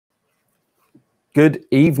Good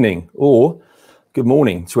evening or good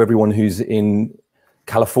morning to everyone who's in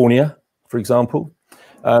California, for example.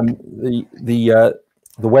 The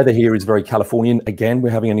weather here is very Californian. Again, we're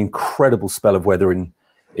having an incredible spell of weather in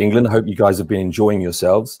England. I hope you guys have been enjoying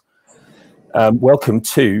yourselves. Welcome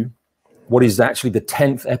to what is actually the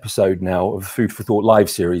 10th episode now of Food for Thought live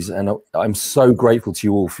series. And I'm so grateful to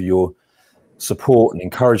you all for your support and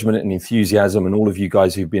encouragement and enthusiasm, and all of you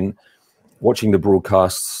guys who've been watching the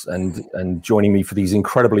broadcasts and joining me for these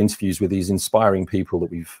incredible interviews with these inspiring people that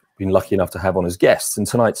we've been lucky enough to have on as guests, and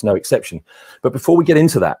tonight's no exception. But before we get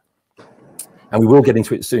into that, and we will get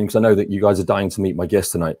into it soon because I know that you guys are dying to meet my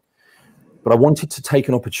guest tonight, but I wanted to take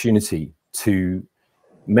an opportunity to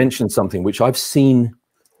mention something which I've seen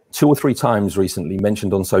 2 or 3 times recently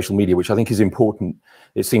mentioned on social media, which I think is important.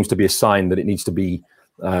 It seems to be a sign that it needs to be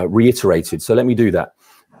reiterated. So let me do that.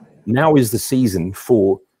 Now is the season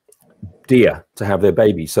for deer to have their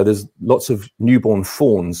babies. So there's lots of newborn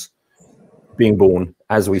fawns being born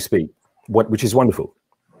as we speak, which is wonderful.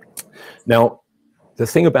 Now, the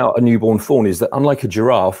thing about a newborn fawn is that unlike a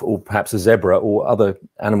giraffe or perhaps a zebra or other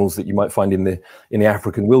animals that you might find in the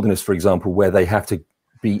African wilderness, for example, where they have to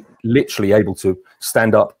be literally able to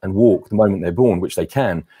stand up and walk the moment they're born, which they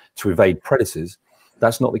can, to evade predators,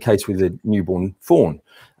 that's not the case with a newborn fawn.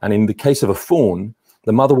 And in the case of a fawn,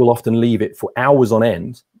 the mother will often leave it for hours on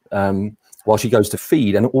end while she goes to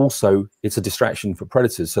feed, and also it's a distraction for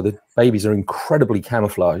predators. So the babies are incredibly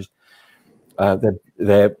camouflaged.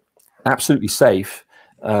 They're absolutely safe,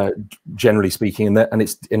 generally speaking, and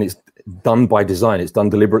it's done by design. It's done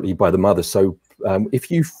deliberately by the mother. So if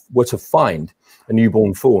you were to find a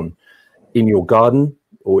newborn fawn in your garden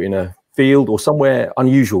or in a field or somewhere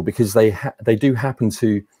unusual, because they do happen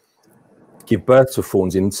to give birth to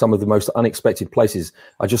fawns in some of the most unexpected places.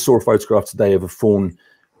 I just saw a photograph today of a fawn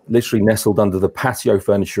literally nestled under the patio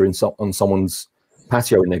furniture on someone's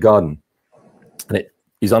patio in their garden, and it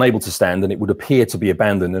is unable to stand, and it would appear to be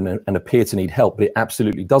abandoned and appear to need help, but it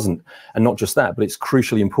absolutely doesn't. And not just that, but it's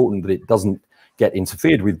crucially important that it doesn't get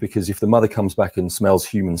interfered with, because if the mother comes back and smells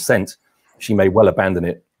human scent, she may well abandon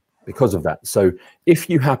it because of that. So if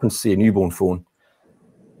you happen to see a newborn fawn,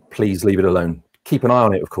 please leave it alone. Keep an eye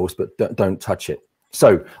on it, of course, but don't touch it.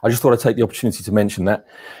 So I just thought I'd take the opportunity to mention that.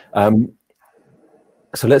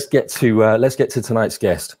 So let's get to tonight's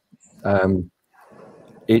guest.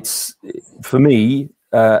 It's for me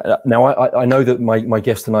now. I know that my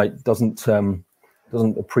guest tonight doesn't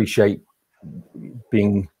appreciate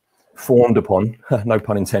being fawned upon. No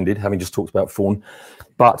pun intended. Having just talked about fawn,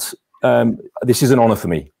 but this is an honor for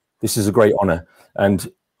me. This is a great honor,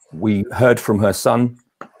 and we heard from her son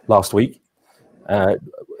last week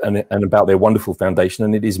and about their wonderful foundation,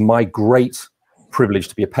 and it is my great privilege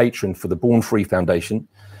to be a patron for the Born Free Foundation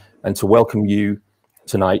and to welcome you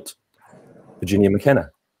tonight, Virginia McKenna.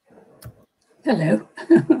 Hello.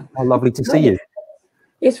 How lovely to see you.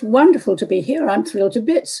 It's wonderful to be here. I'm thrilled to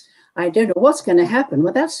bits. I don't know what's going to happen.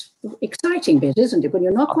 Well, that's the exciting bit, isn't it? When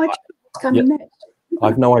you're not quite sure what's coming next.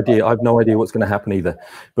 I've no idea. I've no idea what's going to happen either.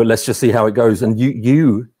 But let's just see how it goes. And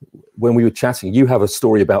you, when we were chatting, you have a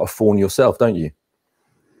story about a fawn yourself, don't you?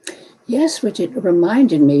 Yes, which it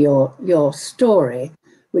reminded me your story,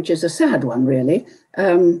 which is a sad one, really.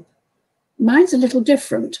 Mine's a little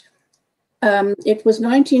different. It was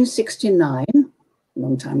 1969, a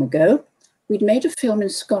long time ago. We'd made a film in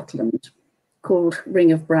Scotland called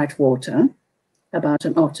Ring of Bright Water about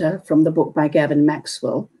an otter from the book by Gavin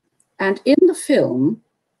Maxwell. And in the film,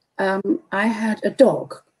 I had a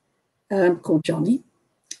dog called Johnny,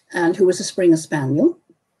 and who was a Springer Spaniel.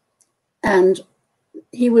 And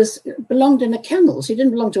he belonged in a kennel. So he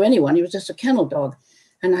didn't belong to anyone. He was just a kennel dog.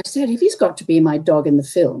 And I said, if he's got to be my dog in the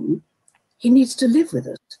film, he needs to live with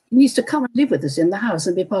us. He needs to come and live with us in the house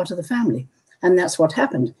and be part of the family. And that's what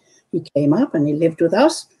happened. He came up and he lived with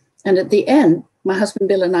us. And at the end, my husband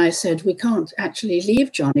Bill and I said, we can't actually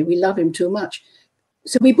leave Johnny. We love him too much.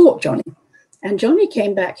 So we bought Johnny. And Johnny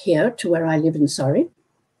came back here to where I live in Surrey.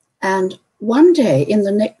 And one day in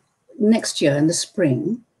the next year in the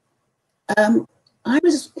spring, I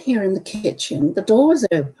was here in the kitchen, the door was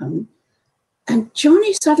open, and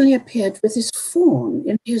Johnny suddenly appeared with his fawn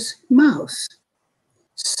in his mouth.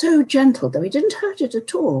 So gentle, though, he didn't hurt it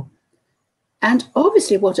at all. And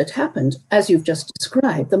obviously what had happened, as you've just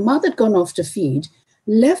described, the mother had gone off to feed,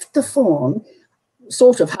 left the fawn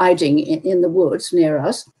sort of hiding in the woods near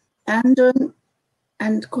us, and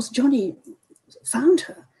of course Johnny found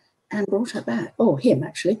her and brought her back, him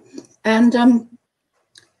actually. And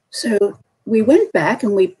so we went back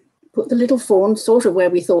and we put the little fawn sort of where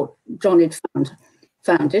we thought John had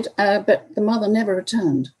found it, but the mother never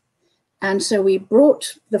returned. And so we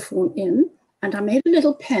brought the fawn in and I made a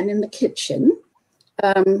little pen in the kitchen.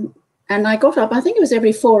 And I got up, I think it was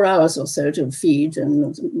every 4 hours or so, to feed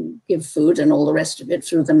and give food and all the rest of it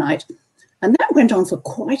through the night. And that went on for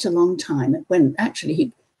quite a long time. When actually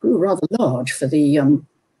he grew rather large for the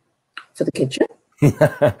kitchen.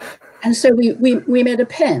 And so we made a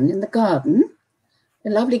pen in the garden, a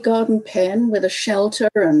lovely garden pen with a shelter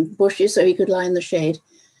and bushes so he could lie in the shade.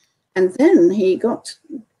 And then he got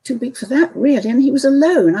too big for that, really, and he was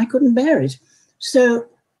alone. I couldn't bear it. So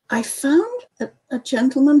I found a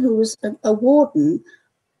gentleman who was a warden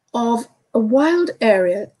of a wild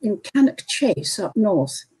area in Cannock Chase up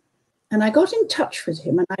north. And I got in touch with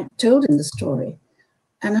him and I told him the story.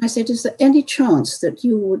 And I said, is there any chance that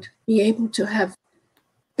you would be able to have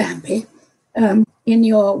Bambi in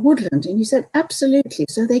your woodland? And he said, absolutely.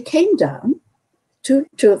 So they came down, two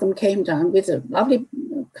of them came down with a lovely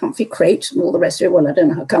comfy crate and all the rest of it. Well, I don't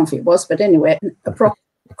know how comfy it was, but anyway, a proper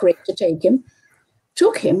crate to take him.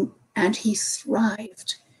 Took him, and he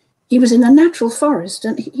thrived. He was in a natural forest,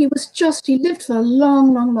 and he lived for a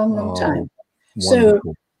long time. Wonderful. So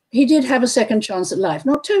he did have a second chance at life,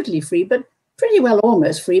 not totally free, but pretty well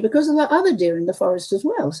almost free, because there are other deer in the forest as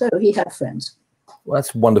well. So he had friends. Well,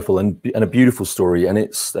 that's wonderful and a beautiful story, and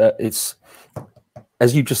it's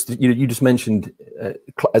as you just mentioned,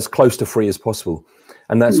 as close to free as possible,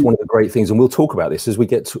 and that's one of the great things. And we'll talk about this as we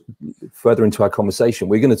get further into our conversation.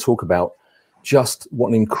 We're going to talk about just what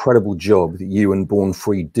an incredible job that you and Born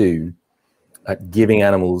Free do at giving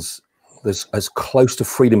animals as close to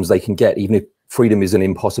freedom as they can get, even if freedom is an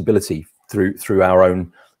impossibility through our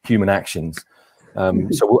own human actions.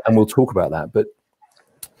 We'll talk about that. But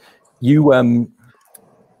you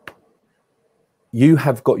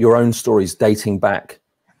have got your own stories dating back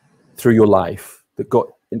through your life that got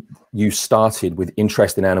you started with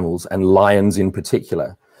interest in animals and lions in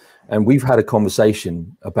particular. And we've had a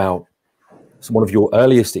conversation about one of your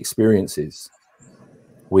earliest experiences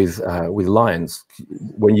with lions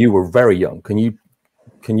when you were very young. Can you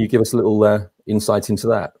give us a little insight into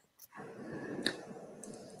that?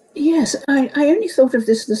 Yes, I only thought of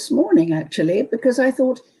this morning, actually, because I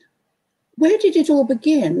thought, where did it all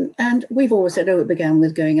begin? And we've always said, it began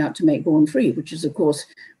with going out to make Born Free, which is, of course,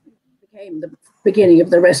 became the beginning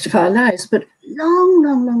of the rest of our lives. But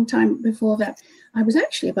long time before that, I was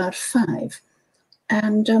actually about 5.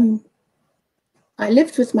 And I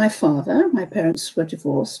lived with my father. My parents were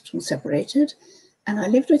divorced and separated. And I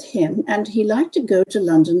lived with him, and he liked to go to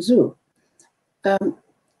London Zoo.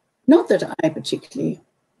 Not that I particularly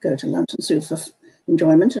go to London Zoo for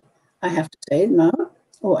enjoyment, I have to say, no,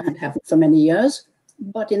 and haven't for many years.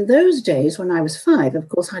 But in those days, when I was 5, of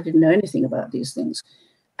course, I didn't know anything about these things.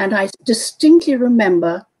 And I distinctly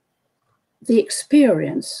remember the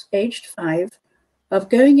experience, aged 5, of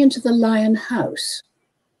going into the lion house.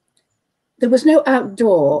 There was no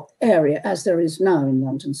outdoor area as there is now in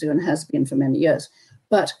London Zoo and has been for many years.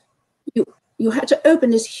 But you had to open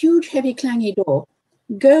this huge, heavy, clangy door,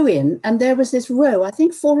 go in, and there was this row, I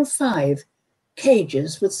think 4 or 5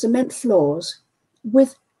 cages with cement floors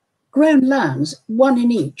with grown lions, one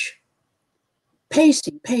in each,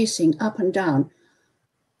 pacing up and down.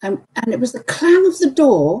 And it was the clang of the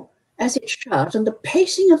door as it shut and the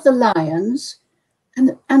pacing of the lions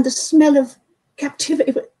and the smell of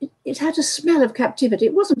captivity. It had a smell of captivity.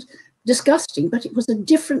 It wasn't disgusting, but it was a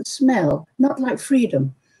different smell, not like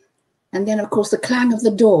freedom. And then, of course, the clang of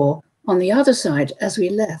the door on the other side as we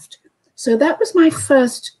left. So that was my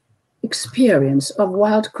first experience of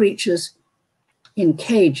wild creatures in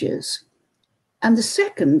cages. And the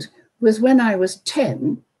second was when I was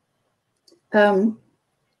 10,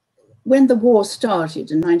 when the war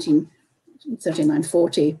started in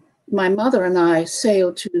 1939-40, my mother and I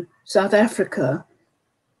sailed to South Africa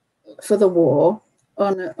for the war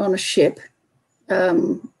on a ship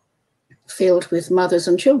filled with mothers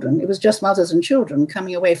and children. It was just mothers and children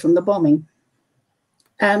coming away from the bombing.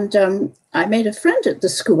 And I made a friend at the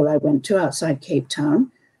school I went to outside Cape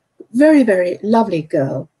Town, very, very lovely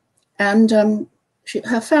girl. And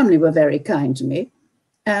her family were very kind to me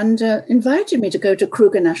and invited me to go to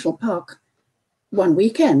Kruger National Park one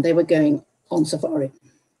weekend. They were going on safari.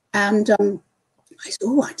 And I said,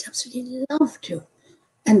 oh, I'd absolutely love to.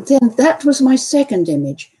 And then that was my second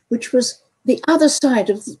image, which was the other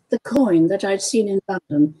side of the coin that I'd seen in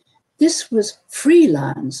London. This was free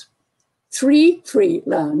lions, 3 free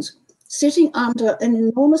lions, sitting under an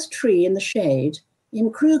enormous tree in the shade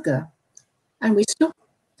in Kruger. And we stopped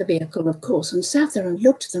the vehicle, of course, and sat there and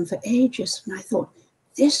looked at them for ages. And I thought,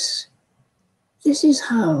 this is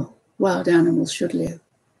how wild animals should live.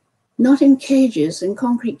 Not in cages, in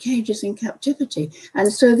concrete cages in captivity.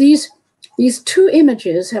 And so these these two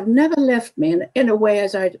images have never left me. And in a way,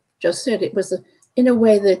 as I just said, it was in a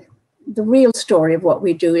way the real story of what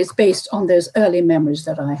we do is based on those early memories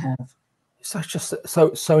that I have. So it's just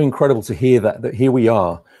so incredible to hear that here we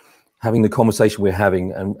are having the conversation we're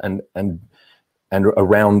having and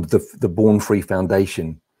around the Born Free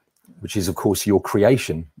Foundation, which is of course your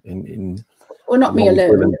creation in well, not me alone.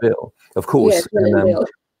 Will and Bill, of course. Yes, Will and Bill.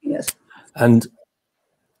 Yes. And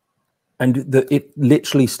it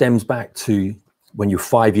literally stems back to when you're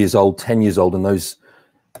 5 years old, 10 years old, and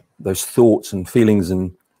those thoughts and feelings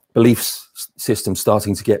and belief systems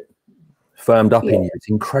starting to get firmed up in you. It's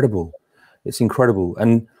incredible. It's incredible.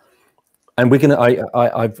 And we're gonna.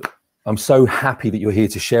 I'm so happy that you're here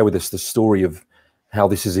to share with us the story of how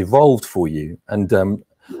this has evolved for you. And I'm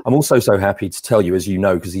also so happy to tell you, as you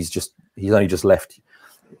know, because he's only just left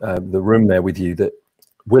the room there with you, that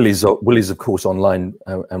Will is of course online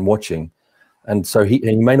and watching, and so he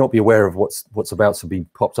may not be aware of what's about to be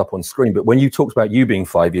popped up on screen. But when you talked about you being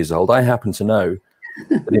 5 years old, I happen to know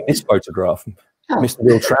that in this photograph, Mr.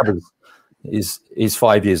 Will Travers is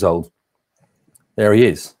 5 years old. There he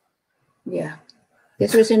is. Yeah,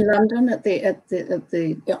 this was in London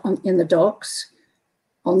in the docks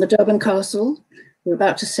on the Durban Castle. We were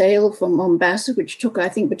about to sail from Mombasa, which took, I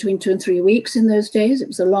think, between 2 and 3 weeks in those days. It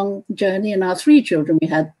was a long journey, and our 3 children we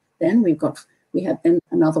had then. We had then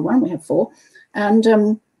another one. We had 4,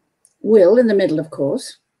 and Will in the middle, of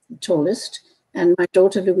course, the tallest, and my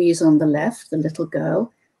daughter Louise on the left, the little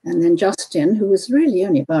girl, and then Justin, who was really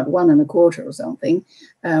only about 1 1/4 or something,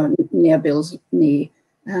 near Bill's knee,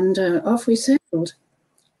 and off we sailed,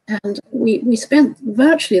 and we spent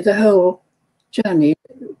virtually the whole journey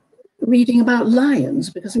reading about lions,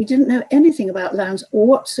 because we didn't know anything about lions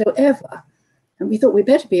whatsoever. And we thought we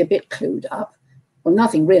better be a bit clued up. Well,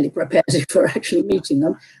 nothing really prepares you for actually meeting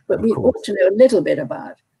them, but we ought to know a little bit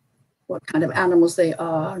about what kind of animals they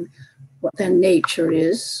are and what their nature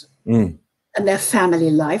is, and their family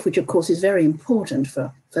life, which of course is very important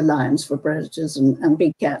for lions, for predators and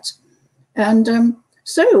big cats. And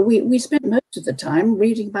so we spent most of the time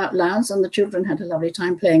reading about lions, and the children had a lovely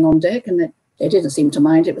time playing on deck, and they didn't seem to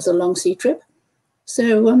mind. It was a long sea trip.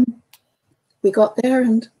 So we got there,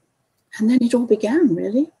 and then it all began,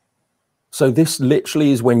 really. So this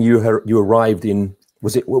literally is when you arrived in,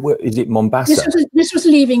 is it Mombasa? This was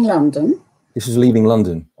leaving London. This was leaving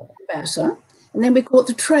London. Mombasa. And then we caught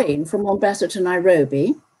the train from Mombasa to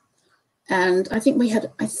Nairobi. And I think we had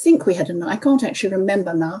a night. I can't actually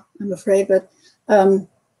remember now, I'm afraid, but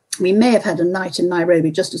we may have had a night in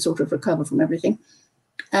Nairobi just to sort of recover from everything.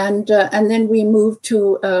 And then we moved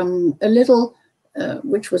to a little,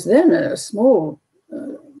 which was then a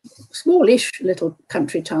smallish little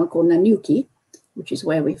country town called Nanyuki, which is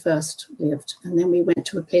where we first lived. And then we went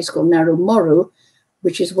to a place called Narumoru,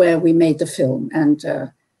 which is where we made the film. And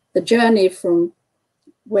the journey from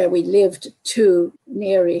where we lived to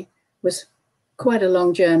Nyeri was quite a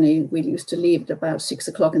long journey. We used to leave at about 6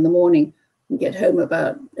 o'clock in the morning and get home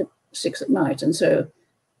about 6 at night. And so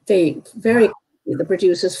the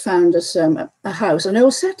producers found us a house, an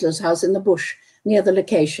old settler's house in the bush near the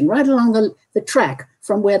location, right along the track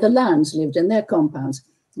from where the lions lived in their compounds.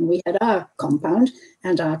 And we had our compound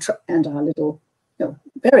and our little,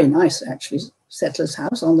 very nice actually, settler's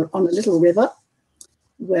house on a little river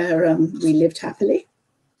where we lived happily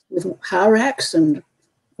with hauraks and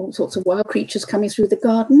all sorts of wild creatures coming through the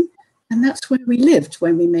garden. And that's where we lived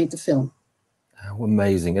when we made the film. How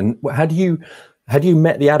amazing. And had you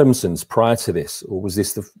met the Adamsons prior to this, or was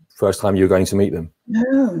this the first time you were going to meet them?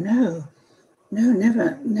 No, never.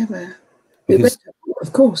 We went,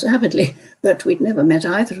 of course, avidly, but we'd never met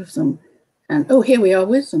either of them. And here we are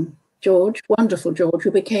with them. George, wonderful George,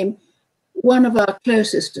 who became one of our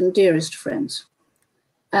closest and dearest friends.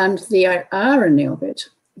 And the irony of it,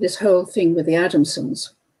 this whole thing with the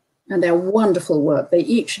Adamsons and their wonderful work they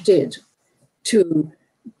each did to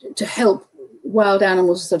help wild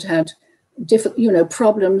animals that had different,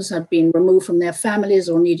 problems, had been removed from their families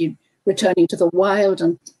or needed returning to the wild.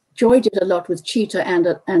 And Joy did a lot with Cheetah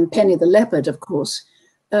and Penny the leopard, of course,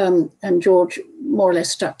 and George more or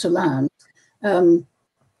less stuck to lions.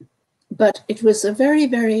 But it was a very,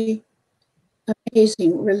 very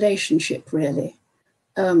amazing relationship, really.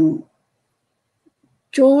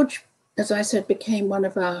 George, as I said, became one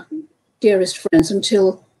of our dearest friends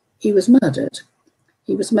until he was murdered.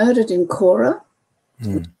 He was murdered in Kora,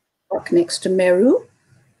 rock next to Meru,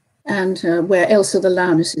 and where Elsa the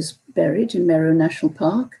lioness is buried in Meru National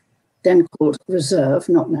Park, then called Reserve,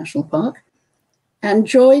 not National Park. And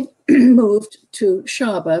Joy moved to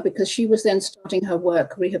Shaba because she was then starting her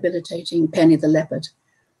work rehabilitating Penny the leopard.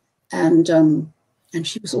 And and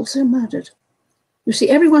she was also murdered. You see,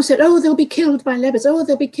 everyone said, oh, they'll be killed by leopards. Oh,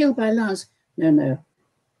 they'll be killed by lions. No, no.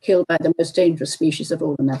 Killed by the most dangerous species of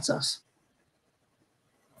all, and that's us.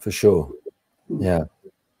 For sure. Yeah.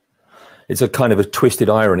 It's a kind of a twisted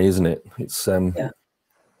irony, isn't it? It's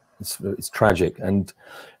it's tragic. And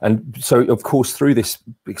so, of course, through this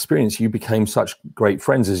experience, you became such great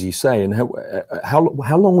friends, as you say. And how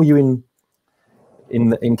long were you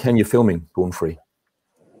in Kenya filming Born Free?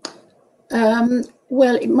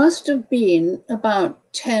 Well, it must have been about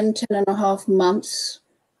 10 and a half months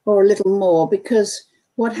or a little more, because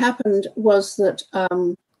what happened was that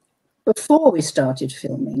before we started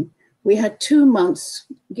filming, we had 2 months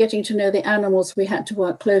getting to know the animals we had to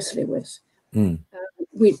work closely with.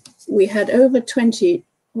 We had over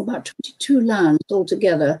about 22 lions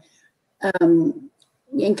altogether,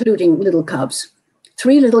 including little cubs.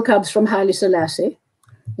 3 little cubs from Haile Selassie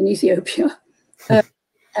in Ethiopia,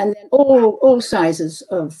 and then all sizes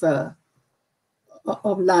of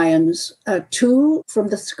lions. 2 from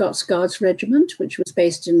the Scots Guards Regiment, which was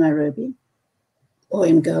based in Nairobi. Boy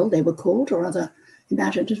and girl, they were called, or rather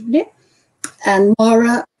imaginatively. And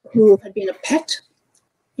Mara, who had been a pet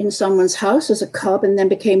in someone's house as a cub and then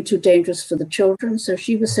became too dangerous for the children. So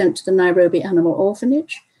she was sent to the Nairobi Animal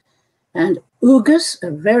Orphanage. And Ugus, a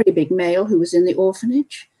very big male who was in the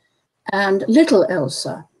orphanage. And little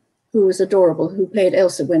Elsa, who was adorable, who played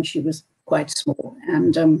Elsa when she was quite small.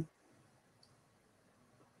 And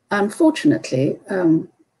unfortunately,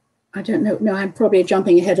 I don't know, no, I'm probably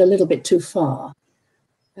jumping ahead a little bit too far.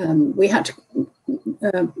 We had to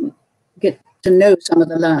get to know some of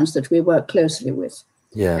the lions that we worked closely with.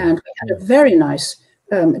 Yeah. And we had a very nice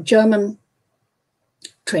German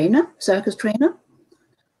trainer, circus trainer,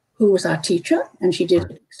 who was our teacher, and she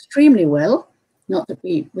did extremely well. Not that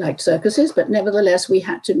we liked circuses, but nevertheless, we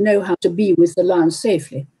had to know how to be with the lions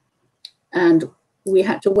safely. And we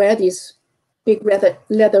had to wear these big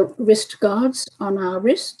leather wrist guards on our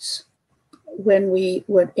wrists when we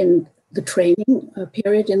were in the training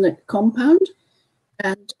period in the compound.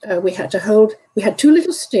 And we had 2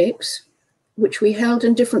 little sticks, which we held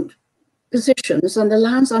in different positions, and the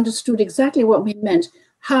lions understood exactly what we meant,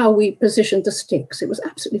 how we positioned the sticks. It was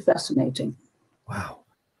absolutely fascinating. Wow.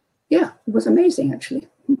 Yeah, it was amazing, actually.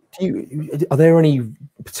 Are there any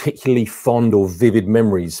particularly fond or vivid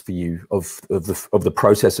memories for you of the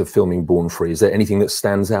process of filming Born Free? Is there anything that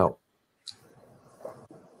stands out?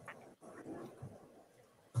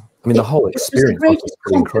 I mean, the whole experience must have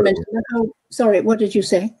been incredible. Sorry, what did you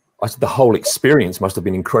say? I said the whole experience must have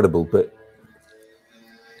been incredible, but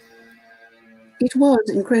it was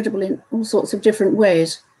incredible in all sorts of different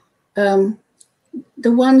ways. The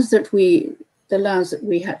lions that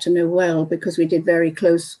we had to know well, because we did very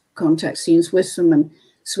close contact scenes with them, and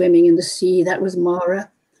swimming in the sea, that was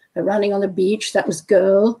Mara. Running on the beach, that was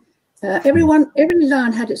Girl. Every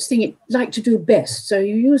lion had its thing it liked to do best, so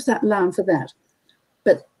you use that lion for that.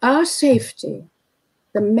 But our safety,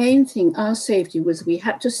 the main thing, our safety, was we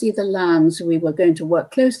had to see the lions we were going to work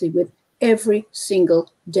closely with every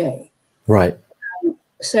single day. Right.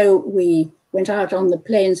 So we went out on the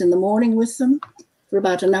plains in the morning with them for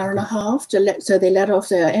about an hour and a half so they let off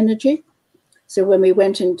their energy. So when we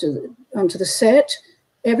went onto the set,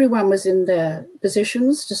 everyone was in their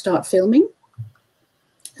positions to start filming.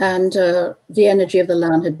 And the energy of the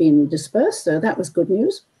lion had been dispersed, so that was good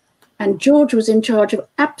news. And George was in charge of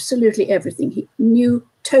absolutely everything. He knew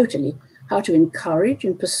totally how to encourage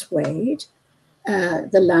and persuade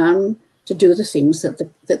the lion to do the things that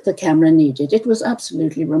the camera needed. It was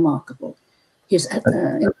absolutely remarkable, his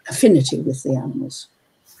affinity with the animals.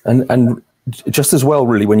 And just as well,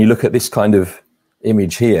 really, when you look at this kind of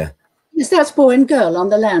image here. Yes, that's Boy and Girl on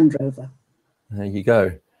the Land Rover. There you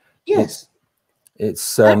go. Yes.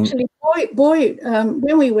 It's actually, Boy,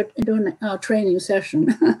 when we were doing our training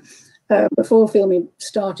session, before filming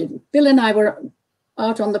started, Bill and I were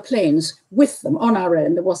out on the plains with them on our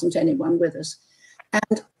own. There wasn't anyone with us.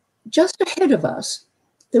 And just ahead of us,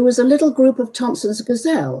 there was a little group of Thompson's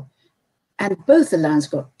gazelle. And both the lions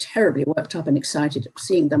got terribly worked up and excited at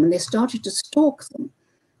seeing them. And they started to stalk them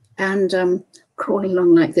and crawling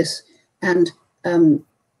along like this. And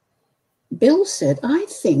Bill said, I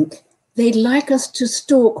think they'd like us to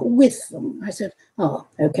stalk with them. I said, oh,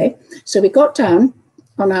 okay. So we got down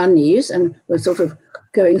on our knees and were sort of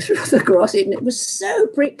going through the grass, and it was so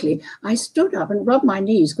prickly. I stood up and rubbed my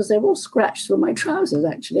knees because they were all scratched through my trousers,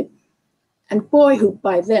 actually. And Boy, who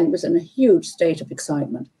by then was in a huge state of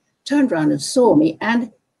excitement, turned around and saw me,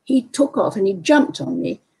 and he took off and he jumped on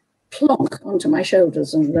me, plonk onto my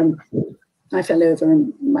shoulders, and I fell over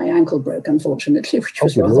and my ankle broke, unfortunately, which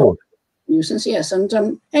was rather a nuisance. Yes,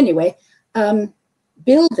 and anyway,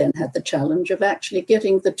 Bill then had the challenge of actually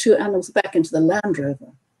getting the two animals back into the Land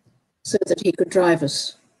Rover so that he could drive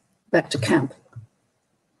us back to camp.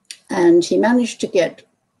 And he managed to get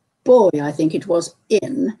Boy, I think it was,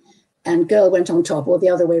 in, and Girl went on top, or the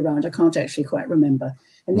other way around. I can't actually quite remember.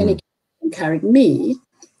 And then he carried me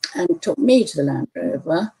and took me to the Land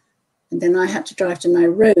Rover. And then I had to drive to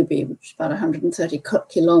Nairobi, which is about 130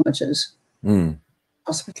 kilometers,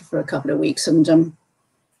 hospital for a couple of weeks. And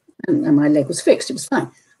my leg was fixed. It was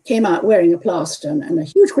fine. Came out wearing a plaster and a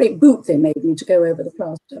huge, great boot they made me to go over the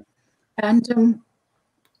plaster. And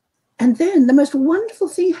then the most wonderful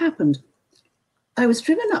thing happened. I was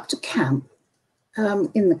driven up to camp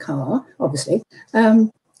in the car, obviously,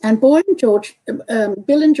 and Boy and George,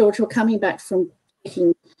 Bill and George were coming back from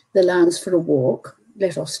taking the lambs for a walk,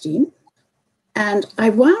 let off steam, and I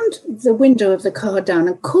wound the window of the car down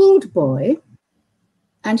and called Boy,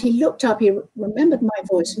 and he looked up, he remembered my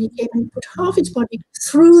voice, and he came and put half his body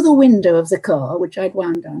through the window of the car, which I'd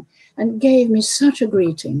wound down, and gave me such a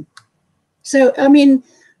greeting. So, I mean,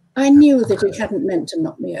 I knew that he hadn't meant to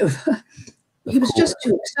knock me over. He was just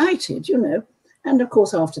too excited, you know. And of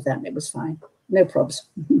course, after that, it was fine. No probs.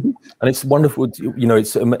 And it's wonderful, you know,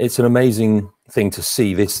 it's an amazing thing to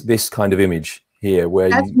see this kind of image here. Where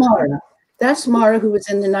that's Mara. That's Mara, who was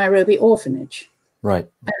in the Nairobi orphanage. Right.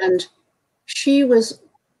 And she was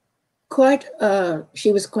quite a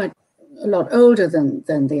lot older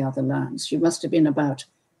than the other lambs. She must have been about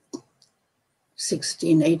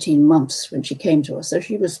 16, 18 months when she came to us. So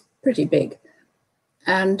she was pretty big.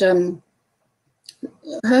 And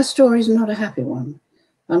her story is not a happy one,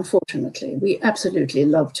 unfortunately. We absolutely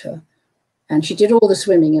loved her. And she did all the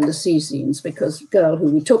swimming in the sea scenes because Girl,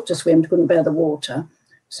 who we took to swim, couldn't bear the water.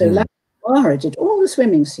 So Mara did all the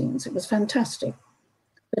swimming scenes. It was fantastic.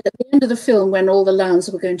 But at the end of the film, when all the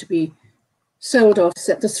lambs were going to be sold off,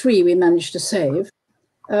 except the 3 we managed to save,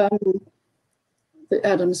 the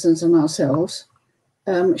Adamsons and ourselves,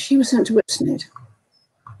 she was sent to Whipsnade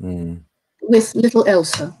with little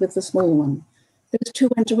Elsa, with the small one. Those 2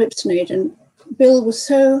 went to Whipsnade, and Bill was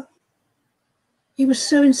so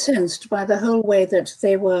incensed by the whole way that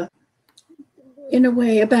they were, in a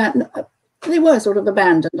way, they were sort of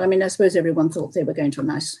abandoned. I mean, I suppose everyone thought they were going to a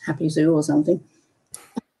nice, happy zoo or something.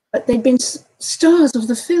 But they'd been stars of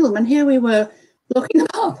the film, and here we were locking them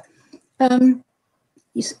up.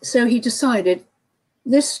 So he decided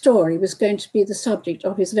this story was going to be the subject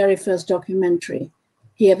of his very first documentary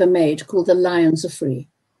he ever made, called The Lions Are Free.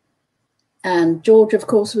 And George, of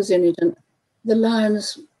course, was in it. And the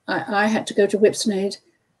lions, I had to go to Whipsnade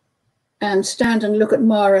and stand and look at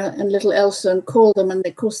Mara and little Elsa and call them. And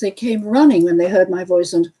of course, they came running when they heard my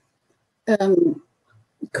voice, and I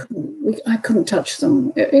couldn't touch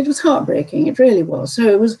them. It was heartbreaking. It really was. So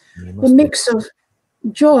it was a mix of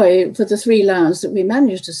joy for the 3 lions that we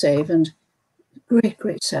managed to save, and great,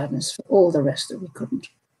 great sadness for all the rest that we couldn't.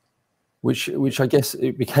 Which I guess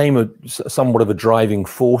it became somewhat of a driving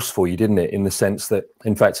force for you, didn't it? In the sense that,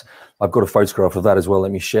 in fact, I've got a photograph of that as well.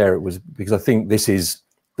 Let me share it. Was because I think this is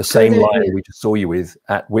the same lion we just saw you with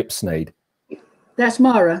at Whipsnade. That's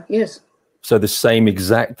Mara, yes. So the same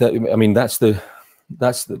exact. I mean, that's the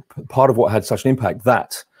part of what had such an impact.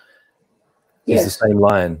 That is the same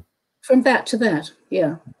lion. From that to that,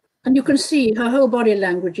 yeah. And you can see her whole body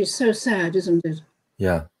language is so sad, isn't it?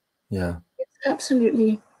 Yeah, yeah. It's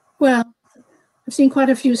absolutely. Well, I've seen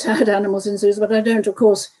quite a few sad animals in zoos, but I don't, of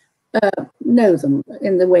course, know them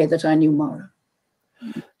in the way that I knew Mara.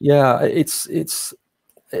 Yeah, it's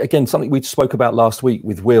again something we spoke about last week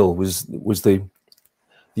with Will was the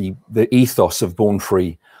ethos of Born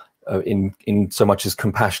Free in so much as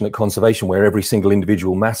compassionate conservation, where every single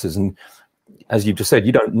individual matters. And as you've just said,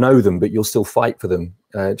 you don't know them, but you'll still fight for them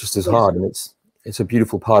just as hard. And it's a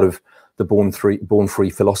beautiful part of the Born Free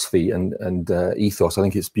philosophy and ethos. I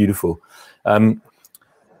think it's beautiful, and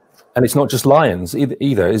it's not just lions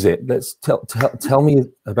either, is it? Let's tell me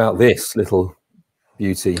about this little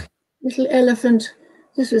beauty. Little elephant.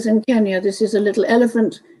 This was in Kenya. This is a little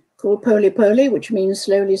elephant called Poli Poli, which means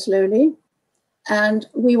slowly, slowly. And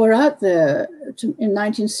we were out there in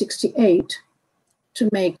 1968 to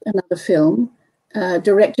make another film,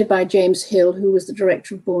 directed by James Hill, who was the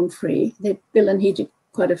director of Born Free. Bill and he did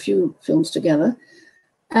quite a few films together.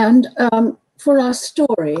 And for our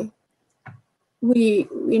story, we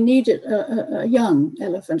needed a young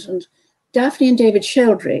elephant. And Daphne and David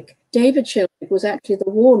Sheldrick was actually the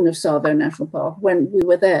warden of Tsavo National Park when we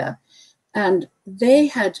were there. And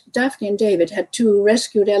Daphne and David had 2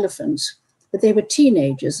 rescued elephants, but they were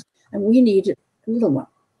teenagers, and we needed a little one.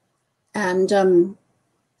 And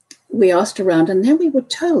we asked around, and then we were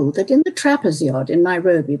told that in the trappers' yard in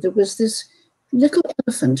Nairobi, there was this little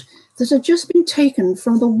elephant that had just been taken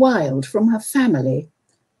from the wild, from her family,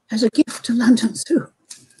 as a gift to London Zoo.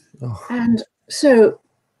 Oh. And so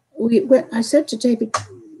we went, I said to David,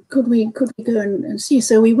 could we go and see?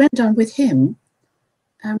 So we went down with him,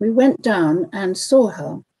 and we went down and saw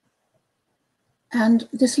her. And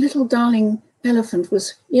this little darling elephant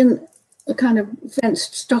was in a kind of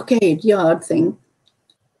fenced stockade yard thing.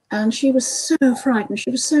 And she was so frightened.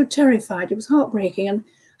 She was so terrified. It was heartbreaking. And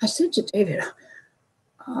I said to David,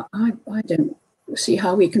 I don't see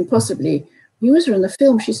how we can possibly use her in the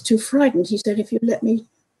film. She's too frightened. He said, if you let me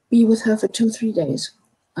be with her for 2 or 3 days,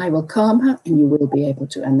 I will calm her and you will be able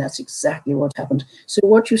to. And that's exactly what happened. So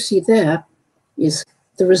what you see there is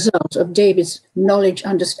the result of David's knowledge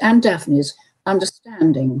and Daphne's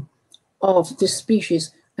understanding of this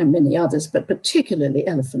species and many others, but particularly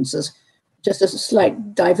elephants. As just as a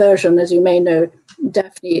slight diversion, as you may know,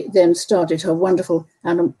 Daphne then started her wonderful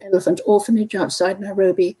elephant orphanage outside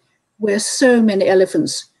Nairobi, where so many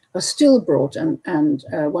elephants are still brought, and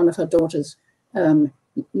one of her daughters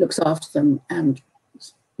looks after them, and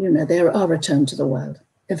you know, they are returned to the wild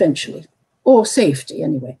eventually, or safety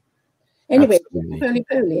anyway. Anyway, Poli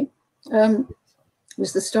Poli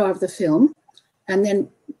was the star of the film, and then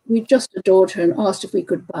we just adored her and asked if we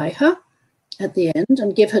could buy her at the end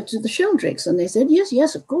and give her to the Sheldricks, and they said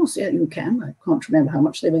yes, of course, yeah, you can. I can't remember how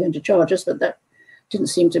much they were going to charge us, but that didn't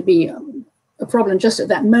seem to be a problem just at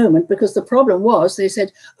that moment, because the problem was they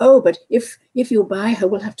said, oh, but if you buy her,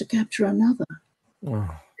 we'll have to capture another. Oh.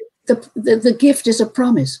 The gift is a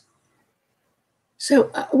promise.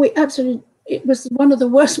 So we absolutely, it was one of the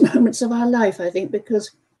worst moments of our life, I think,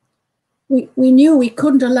 because we knew we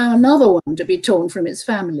couldn't allow another one to be torn from its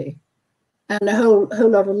family and a whole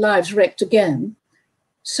lot of lives wrecked again.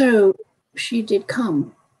 So she did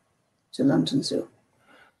come to London Zoo.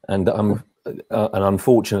 And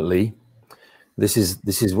unfortunately, this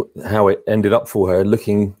is how it ended up for her.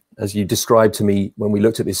 Looking, as you described to me when we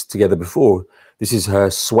looked at this together before, this is her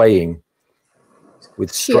swaying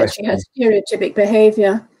with stress. She had stereotypic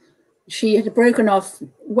behavior. She had broken off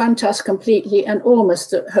one tusk completely and almost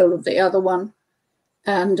the whole of the other one.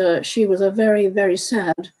 And she was a very, very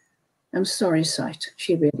sad and sorry sight.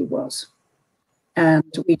 She really was.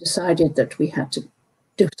 And we decided that we had to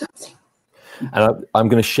do something. And I'm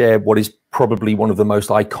going to share what is probably one of the most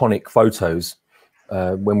iconic photos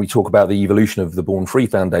when we talk about the evolution of the Born Free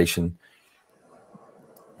Foundation,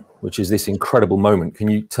 which is this incredible moment. Can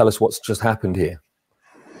you tell us what's just happened here?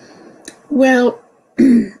 Well,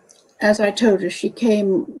 as I told her, she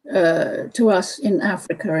came to us in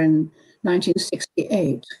Africa in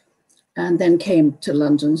 1968 and then came to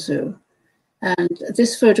London Zoo. And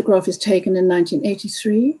this photograph is taken in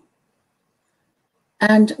 1983.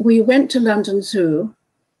 And we went to London Zoo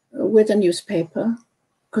with a newspaper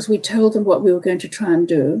because we told them what we were going to try and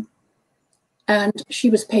do. And she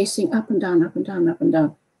was pacing up and down, up and down, up and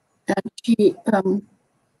down. And she,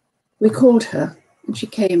 we called her and she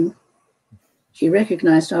came. She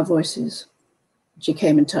recognized our voices. She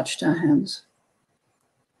came and touched our hands.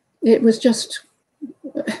 It was just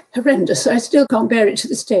horrendous. I still can't bear it to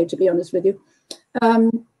this day, to be honest with you.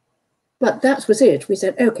 But that was it. We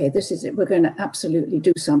said, okay, this is it. We're going to absolutely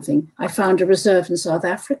do something. I found a reserve in South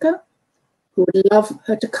Africa who would love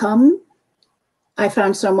her to come. I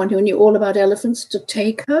found someone who knew all about elephants to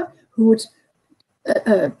take her, who would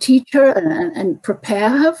teach her and prepare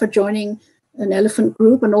her for joining an elephant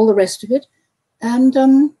group and all the rest of it. And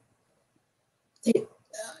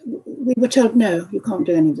we were told, no, you can't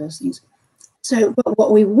do any of those things. So, but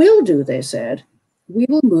what we will do, they said, we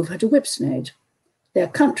will move her to Whipsnade, their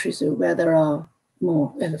country zoo where there are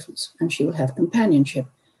more elephants, and she will have companionship.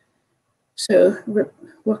 So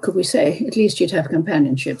what could we say? At least she'd have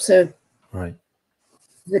companionship. So right.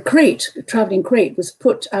 The crate, the traveling crate, was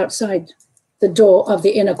put outside the door of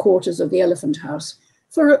the inner quarters of the elephant house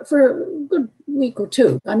for a good week or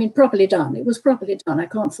two. I mean, properly done. It was properly done. I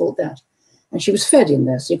can't fault that. And she was fed in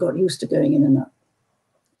there, so you got used to going in and out.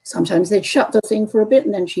 Sometimes they'd shut the thing for a bit,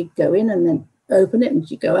 and then she'd go in and then open it, and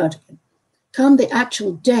she'd go out again. Come the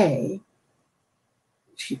actual day,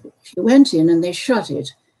 she went in and they shut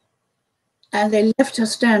it, and they left her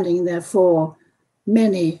standing there for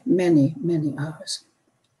many, many, many hours,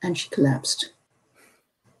 and she collapsed.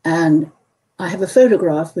 And I have a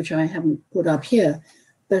photograph, which I haven't put up here,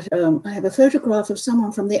 but I have a photograph of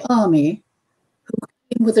someone from the army who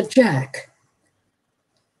came with a jack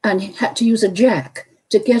and had to use a jack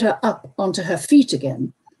to get her up onto her feet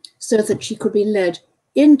again so that she could be led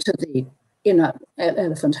into the inner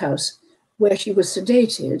elephant house where she was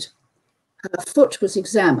sedated. Her foot was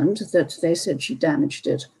examined, that they said she damaged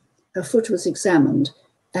it. Her foot was examined,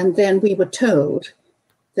 And then we were told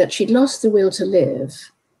that she'd lost the will to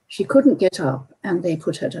live. She couldn't get up, and they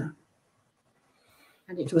put her down.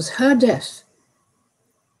 And it was her death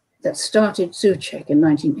that started Zoocheck in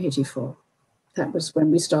 1984. That was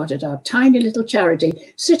when we started our tiny little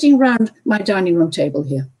charity, sitting round my dining room table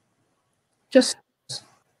here. Just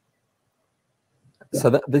so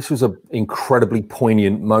that this was an incredibly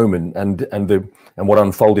poignant moment, and what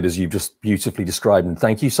unfolded as you've just beautifully described. And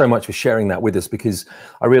thank you so much for sharing that with us, because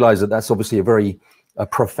I realize that that's obviously a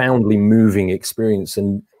profoundly moving experience,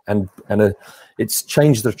 and it's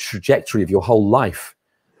changed the trajectory of your whole life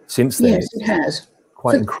since then. Yes, it has.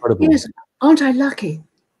 Quite incredible. Yes, aren't I lucky?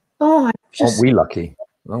 Oh, aren't we lucky?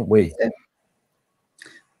 Aren't we?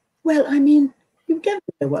 Well, I mean, you never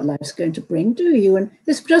know what life's going to bring, do you? And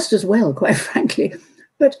it's just as well, quite frankly.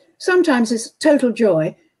 But sometimes it's total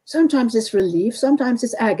joy, sometimes it's relief, sometimes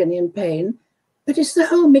it's agony and pain, but it's the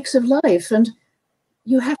whole mix of life, and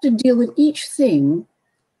you have to deal with each thing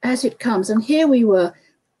as it comes. And here we were,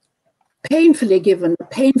 painfully given a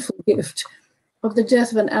painful gift of the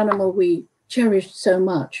death of an animal we cherished so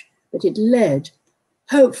much, but it led,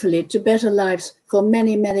 hopefully, to better lives for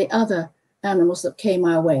many, many other animals that came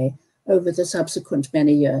our way over the subsequent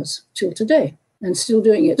many years till today, and still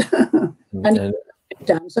doing it. And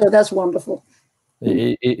so that's wonderful.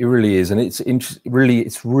 It really is, and it's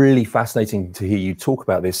really fascinating to hear you talk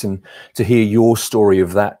about this, and to hear your story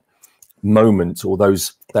of that moment, or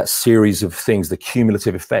that series of things, the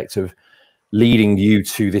cumulative effect of leading you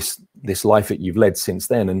to this life that you've led since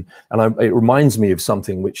then. And it reminds me of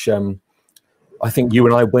something which I think you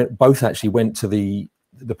and I both actually went to the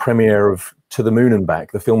premiere of To the Moon and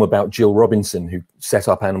Back, the film about Jill Robinson, who set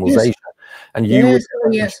up Animals Asia. And you were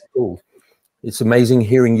at school. It's amazing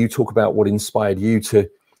hearing you talk about what inspired you to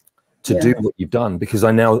do what you've done, because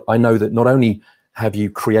I know that not only have you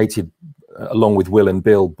created, along with Will and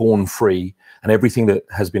Bill, Born Free and everything that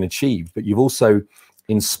has been achieved, but you've also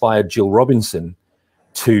inspired Jill Robinson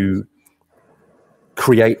to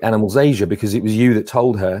create Animals Asia, because it was you that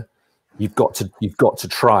told her, you've got to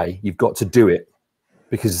try, you've got to do it,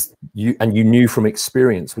 because you knew from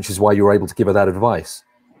experience, which is why you were able to give her that advice.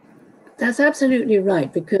 That's absolutely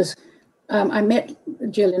right, because I met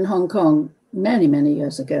Jill in Hong Kong many, many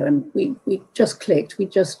years ago, and we just clicked. We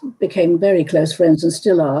just became very close friends, and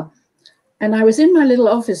still are. And I was in my little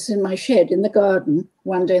office in my shed in the garden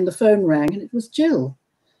one day, and the phone rang, and it was Jill.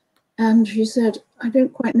 And she said, I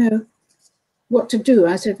don't quite know what to do.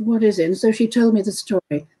 I said, what is it? And so she told me the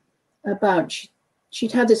story about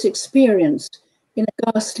she'd had this experience in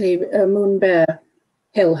a ghastly moon bear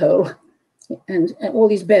hellhole, and all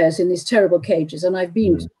these bears in these terrible cages. And I've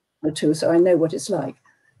been to, so I know what it's like.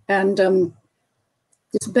 And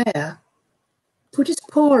this bear put his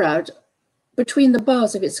paw out between the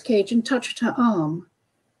bars of its cage and touched her arm.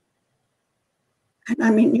 And I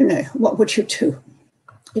mean, you know, what would you do?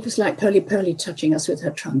 It was like Polly touching us with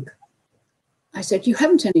her trunk. I said, you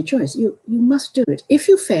haven't any choice. You must do it. If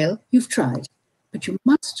you fail, you've tried, but you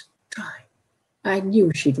must try. I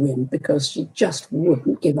knew she'd win, because she just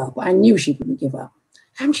wouldn't give up. I knew she wouldn't give up.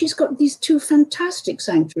 And she's got these two fantastic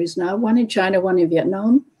sanctuaries now, one in China, one in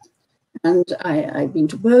Vietnam. And I've been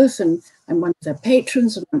to both, and I'm one of their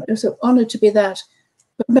patrons, and I'm so honored to be that.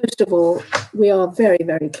 But most of all, we are very,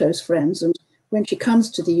 very close friends. And when she comes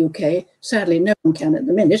to the UK, sadly, no one can at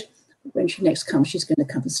the minute. When she next comes, she's going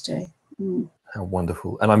to come and stay. How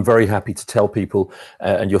wonderful. And I'm very happy to tell people,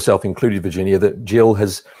 and yourself included, Virginia, that Jill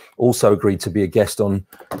has also agreed to be a guest on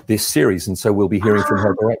this series. And so we'll be hearing from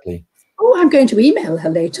her directly. Oh, I'm going to email her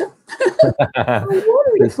later. Oh,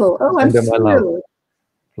 wonderful. Oh, I'm thrilled.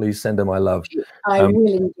 Please send her my love. I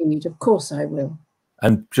will indeed. Of course I will.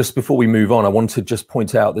 And just before we move on, I want to just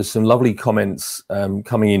point out there's some lovely comments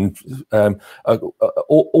coming in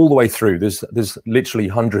all the way through. There's literally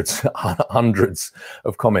hundreds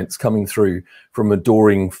of comments coming through from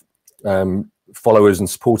adoring followers and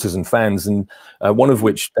supporters and fans. And one of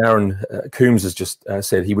which, Darren Coombs, has just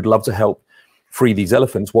said he would love to help free these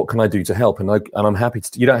elephants. What can I do to help? And I'm happy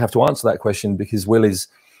to. You don't have to answer that question, because Will is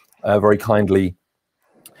very kindly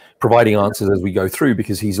providing answers as we go through,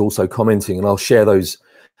 because he's also commenting, and I'll share those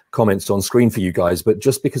comments on screen for you guys. But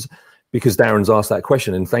just because Darren's asked that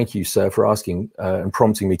question, and thank you, sir, for asking and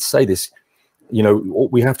prompting me to say this, you know,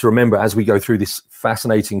 we have to remember as we go through this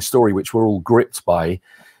fascinating story, which we're all gripped by,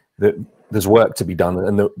 that there's work to be done.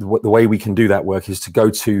 And the way we can do that work is to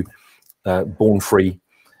go to Born Free,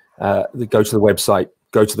 go to the website,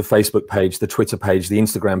 go to the Facebook page, the Twitter page, the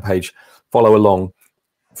Instagram page, follow along,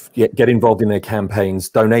 get involved in their campaigns,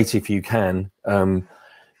 donate if you can. And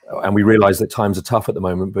we realize that times are tough at the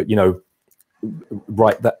moment, but, you know,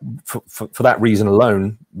 right, that for that reason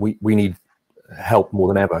alone, we need help more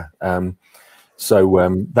than ever.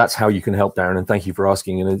 So that's how you can help, Darren, and thank you for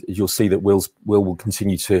asking. And you'll see that Will will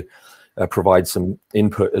continue to provide some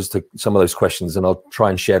input as to some of those questions, and I'll try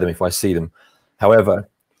and share them if I see them. However,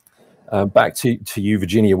 back to you,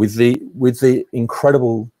 Virginia, with the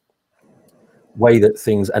incredible way that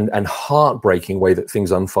things and heartbreaking way that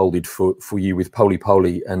things unfolded for you with Poly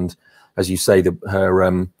Poly, and as you say,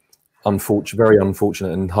 her very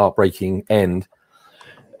unfortunate and heartbreaking end.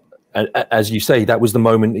 And as you say, that was the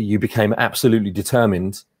moment that you became absolutely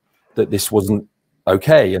determined that this wasn't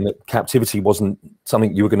okay and that captivity wasn't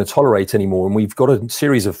something you were going to tolerate anymore. And we've got a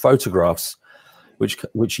series of photographs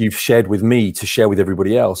which you've shared with me to share with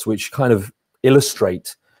everybody else, which kind of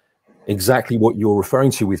illustrate exactly what you're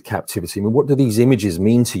referring to with captivity. I mean, what do these images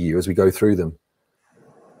mean to you as we go through them?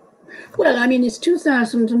 Well, I mean, it's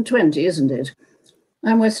 2020, isn't it?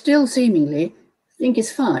 And we're still seemingly think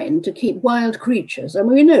it's fine to keep wild creatures. I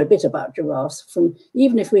mean, we know a bit about giraffes from,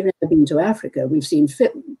 even if we've never been to Africa, we've seen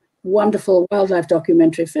wonderful wildlife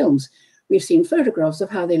documentary films. We've seen photographs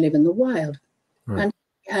of how they live in the wild. Right. And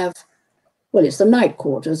we have, well, it's the night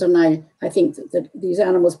quarters, and I think that these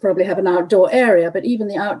animals probably have an outdoor area, but even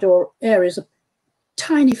the outdoor area is a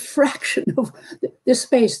tiny fraction of the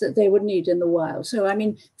space that they would need in the wild. So, I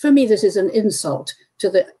mean, for me, this is an insult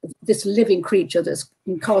to this living creature that's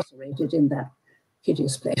incarcerated in that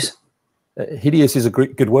hideous place. Hideous is a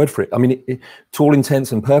good word for it. I mean, to all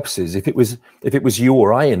intents and purposes, if it was you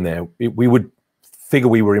or I in there, we would figure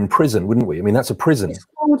we were in prison, wouldn't we? I mean, that's a prison. It's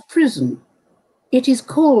called prison. It is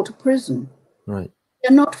called prison. Right.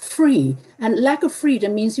 You're not free, and lack of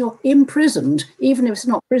freedom means you're imprisoned. Even if it's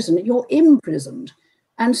not prison, you're imprisoned.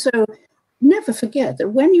 And so never forget that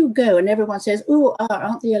when you go and everyone says, oh,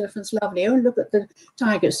 aren't the elephants lovely? Oh, look at the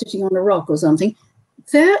tiger sitting on a rock or something.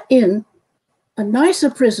 They're in a nicer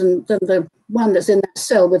prison than the one that's in that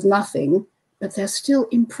cell with nothing, but they're still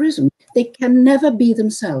imprisoned. They can never be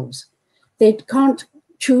themselves. They can't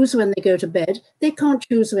choose when they go to bed. They can't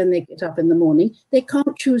choose when they get up in the morning. They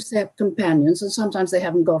can't choose their companions, and sometimes they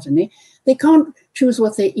haven't got any. They can't choose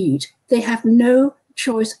what they eat. They have no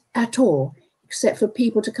choice at all, except for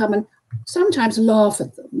people to come and sometimes laugh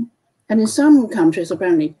at them. And in some countries,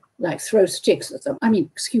 apparently, like throw sticks at them. I mean,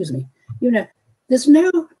 excuse me, you know, there's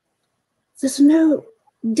no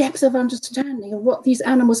depth of understanding of what these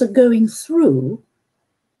animals are going through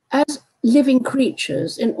as living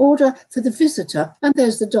creatures in order for the visitor. And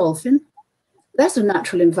there's the dolphin. That's a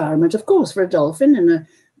natural environment, of course, for a dolphin in a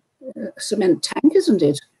cement tank, isn't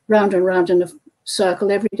it? Round and round in a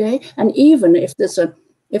circle every day. And even if it's a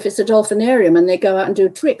dolphinarium and they go out and do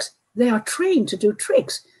tricks, they are trained to do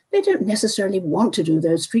tricks. They don't necessarily want to do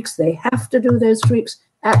those tricks. They have to do those tricks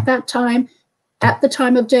at that time, at the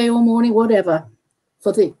time of day or morning, whatever,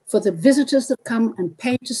 for the visitors that come and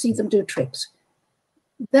pay to see them do tricks.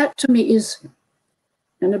 That to me is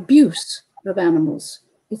an abuse of animals.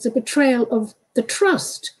 It's a betrayal of the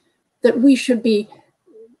trust that we should be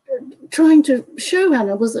trying to show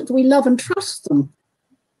animals, that we love and trust them.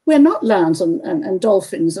 We're not lions and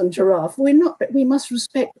dolphins and giraffe. We're not, but we must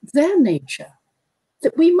respect their nature,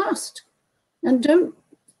 that we must, and don't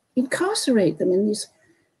incarcerate them in these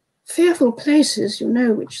fearful places, you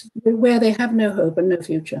know, where they have no hope and no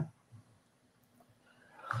future.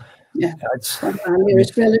 Yeah, one of our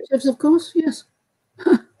nearest relatives, of course, yes.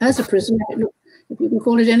 As a prisoner, if you can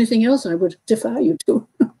call it anything else, I would defy you to.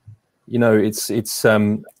 You know, it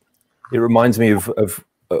reminds me of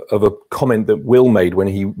a comment that Will made when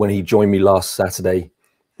he joined me last Saturday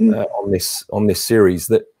on this series,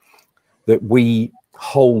 that we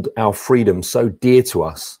hold our freedom so dear to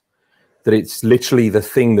us that it's literally the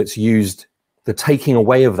thing that's used, the taking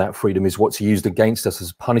away of that freedom is what's used against us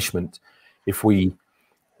as punishment if we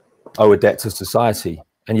owe a debt to society.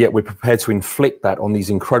 And yet we're prepared to inflict that on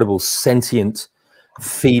these incredible sentient,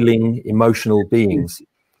 feeling, emotional beings.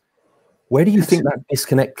 Where do you think that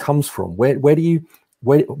disconnect comes from? Why do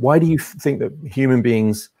you think that human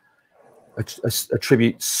beings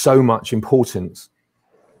attribute so much importance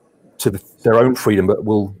to their own freedom, but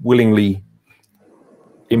will willingly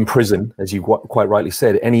imprison, as you quite rightly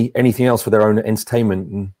said, anything else for their own entertainment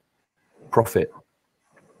and profit?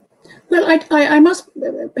 Well, I must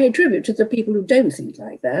pay tribute to the people who don't think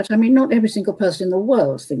like that. I mean, not every single person in the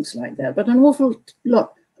world thinks like that, but an awful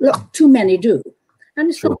lot too many do. And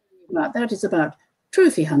it's not about that. It's about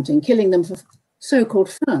trophy hunting, killing them for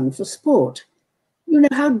so-called fun, for sport. You know,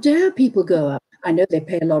 how dare people go up? I know they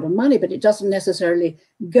pay a lot of money, but it doesn't necessarily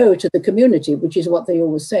go to the community, which is what they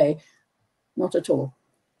always say. Not at all.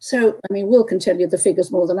 So, I mean, Will can tell you the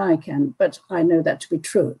figures more than I can, but I know that to be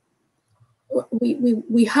true.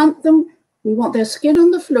 we hunt them. We want their skin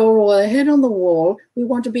on the floor or their head on the wall. We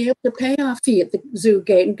want to be able to pay our fee at the zoo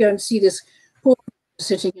gate and go and see this poor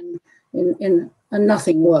sitting in a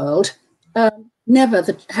nothing world, never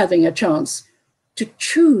having a chance to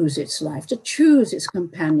choose its life, to choose its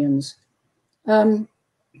companions.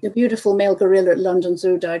 The beautiful male gorilla at London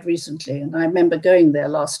Zoo died recently, and I remember going there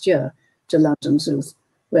last year to London Zoo,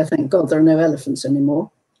 where thank God there are no elephants anymore.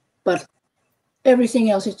 But everything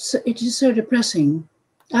else, it is so depressing.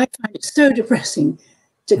 I find it so depressing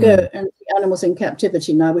to go and see animals in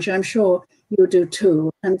captivity now, which I'm sure you do too.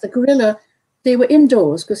 And the gorilla, they were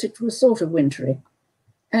indoors because it was sort of wintry,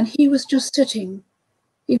 and he was just sitting.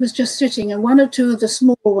 He was just sitting, and one or two of the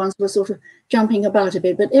small ones were sort of jumping about a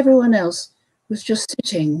bit, but everyone else was just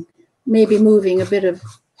sitting, maybe moving a bit of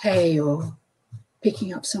hay or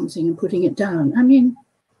picking up something and putting it down. I mean,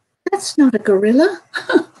 that's not a gorilla.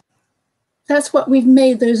 That's what we've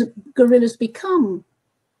made those gorillas become,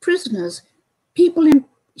 prisoners.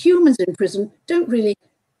 Humans in prison don't really,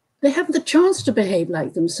 they haven't the chance to behave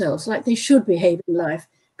like themselves, like they should behave in life,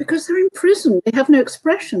 because they're in prison. They have no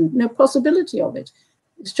expression, no possibility of it.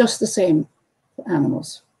 It's just the same for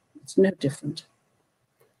animals. It's no different.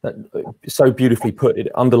 That, so beautifully put. It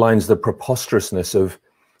underlines the preposterousness of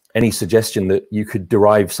any suggestion that you could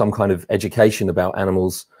derive some kind of education about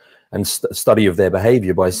animals and study of their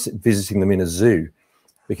behavior by visiting them in a zoo,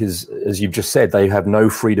 because as you've just said, they have no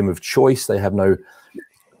freedom of choice. They have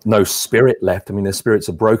no spirit left. I mean, their spirits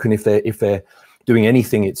are broken. If they're doing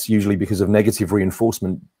anything, it's usually because of negative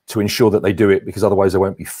reinforcement to ensure that they do it, because otherwise they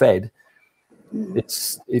won't be fed.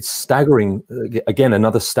 It's staggering. Again,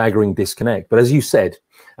 another staggering disconnect. But as you said,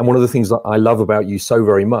 and one of the things that I love about you so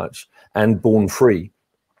very much and Born Free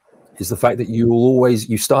is the fact that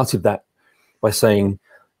you started that by saying,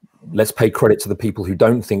 let's pay credit to the people who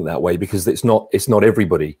don't think that way, because it's not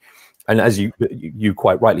everybody. And as you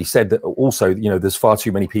quite rightly said, that also, you know, there's far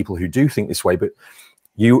too many people who do think this way, but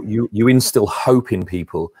you instill hope in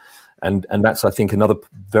people. And that's, I think, another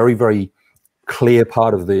very, very clear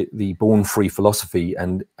part of the Born Free philosophy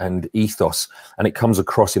and ethos. And it comes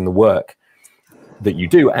across in the work that you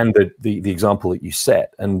do and the example that you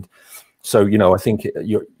set. And so, you know, I think,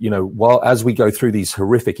 while as we go through these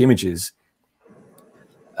horrific images,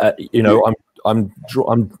 you know, I'm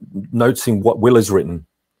noticing what Will has written.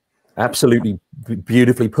 Absolutely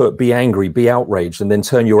beautifully put. Be angry, be outraged, and then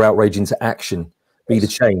turn your outrage into action. Be the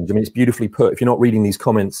change. I mean, it's beautifully put. If you're not reading these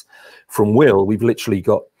comments from Will, we've literally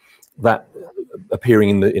got that appearing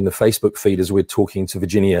in the Facebook feed as we're talking to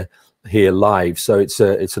Virginia here live. So it's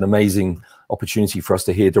an amazing opportunity for us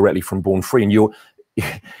to hear directly from Born Free. And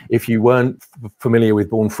if you weren't familiar with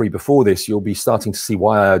Born Free before this, you'll be starting to see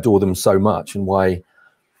why I adore them so much and why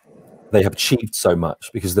they have achieved so much,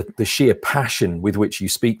 because the sheer passion with which you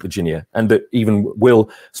speak, Virginia, and that even Will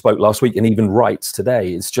spoke last week and even writes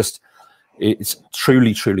today, it's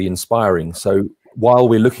truly, truly inspiring. So while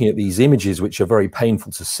we're looking at these images, which are very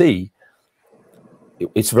painful to see,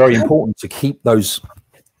 it's very important to keep those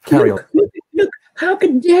carry on. Look, how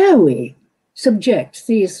dare we subject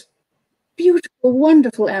these beautiful,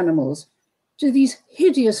 wonderful animals to these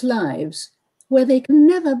hideous lives where they can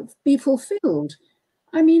never be fulfilled?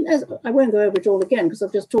 I mean, I won't go over it all again because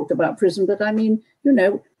I've just talked about prison, but I mean, you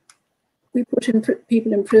know, we put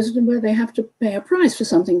people in prison where they have to pay a price for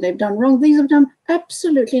something they've done wrong. These have done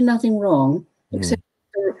absolutely nothing wrong, except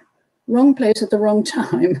the wrong place at the wrong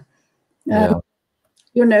time.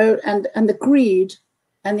 You know, and the greed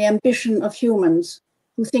and the ambition of humans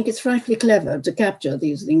who think it's frightfully clever to capture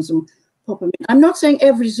these things and pop them in. I'm not saying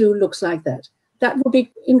every zoo looks like that. That would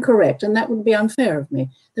be incorrect, and that would be unfair of me.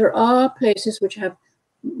 There are places which have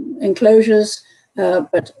enclosures,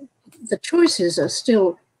 but the choices are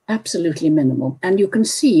still absolutely minimal. And you can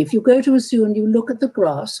see, if you go to a zoo and you look at the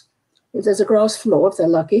grass, if there's a grass floor, if they're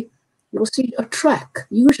lucky, you'll see a track,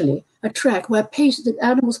 usually a track where the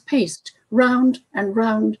animals paced round and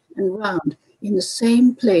round and round in the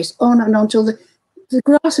same place, on and on, until the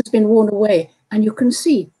grass has been worn away. And you can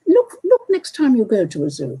see, look next time you go to a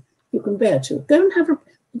zoo, you can bear to.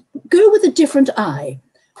 Go with a different eye.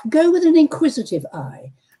 Go with an inquisitive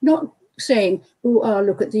eye, not saying, oh,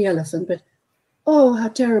 look at the elephant, but, oh, how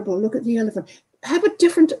terrible, look at the elephant. Have a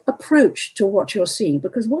different approach to what you're seeing,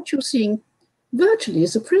 because what you're seeing virtually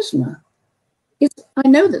is a prisoner. I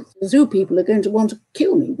know that the zoo people are going to want to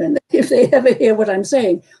kill me if they ever hear what I'm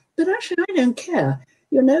saying, but actually I don't care,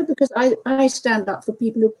 you know, because I stand up for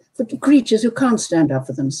people, for creatures who can't stand up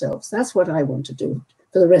for themselves. That's what I want to do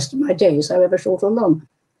for the rest of my days, however short or long.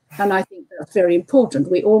 And I think that's very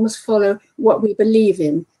important. We all must follow what we believe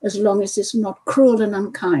in, as long as it's not cruel and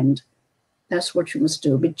unkind. That's what you must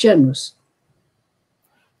do. Be generous.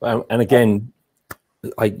 And again,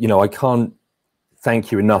 I can't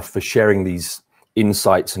thank you enough for sharing these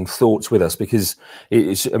insights and thoughts with us, because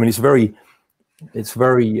it's very,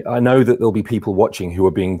 I know that there'll be people watching who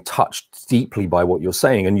are being touched deeply by what you're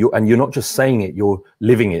saying, and you're not just saying it, you're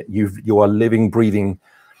living it. You are living, breathing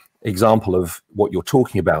example of what you're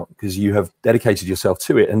talking about, because you have dedicated yourself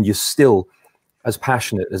to it, and you're still as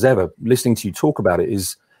passionate as ever. Listening to you talk about it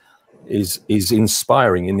is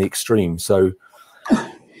inspiring in the extreme. So,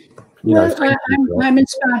 I'm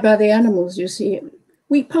inspired by the animals. You see,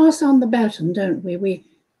 we pass on the baton, don't we?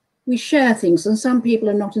 We share things, and some people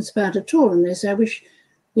are not inspired at all, and they say, "I wish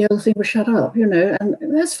the other thing would shut up," and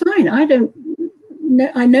that's fine. I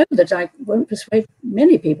know that I won't persuade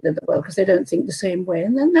many people in the world because they don't think the same way,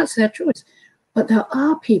 and then that's their choice. But there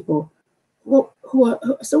are people who are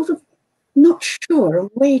sort of not sure and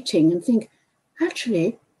waiting and think,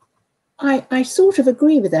 actually, I sort of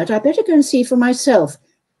agree with that. I better go and see for myself.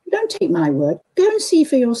 Don't take my word. Go and see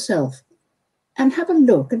for yourself and have a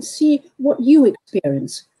look and see what you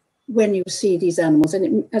experience when you see these animals.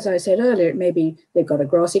 And as I said earlier, it may be they've got a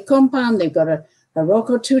grassy compound, they've got a rock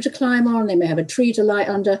or two to climb on, they may have a tree to lie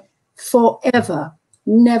under. Forever.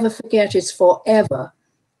 Never forget, it's forever.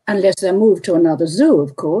 Unless they're moved to another zoo,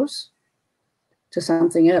 of course, to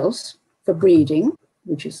something else for breeding,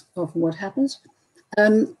 which is often what happens.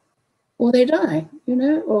 Or they die,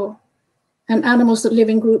 and animals that live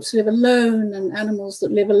in groups live alone, and animals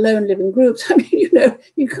that live alone live in groups. I mean,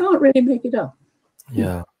 you can't really make it up.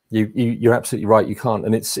 Yeah, you're absolutely right. You can't,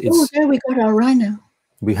 and it's. Oh, there we got our rhino.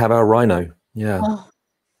 We have our rhino. Yeah. Oh.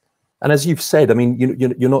 And as you've said, I mean,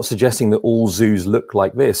 you're not suggesting that all zoos look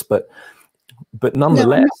like this, but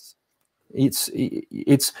nonetheless, no, it's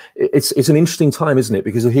an interesting time, isn't it?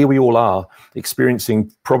 Because here we all are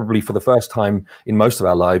experiencing, probably for the first time in most of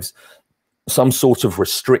our lives, some sort of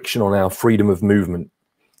restriction on our freedom of movement,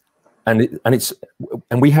 and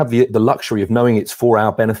we have the luxury of knowing it's for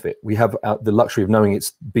our benefit. We have the luxury of knowing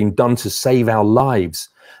it's been done to save our lives,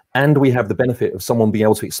 and we have the benefit of someone being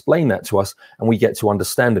able to explain that to us, and we get to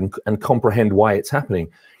understand and comprehend why it's happening.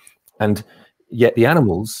 And yet the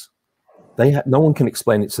animals, no one can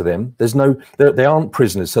explain it to them. They aren't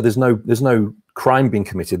prisoners, so there's no crime being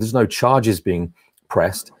committed. There's no charges being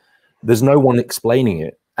pressed. There's no one explaining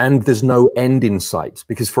it. And there's no end in sight,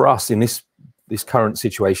 because for us in this current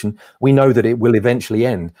situation, we know that it will eventually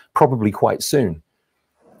end, probably quite soon.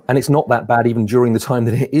 And it's not that bad even during the time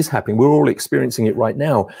that it is happening. We're all experiencing it right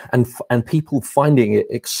now, and people finding it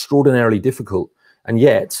extraordinarily difficult, and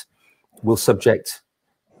yet will subject,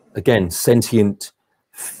 again, sentient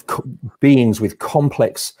beings with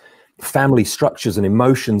complex family structures and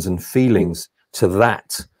emotions and feelings to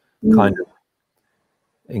that kind of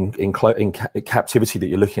in captivity that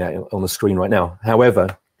you're looking at on the screen right now.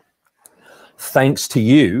 However, thanks to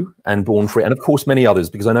you and Born Free, and of course many others,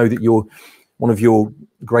 because I know that one of your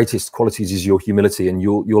greatest qualities is your humility, and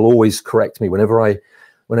you'll always correct me whenever I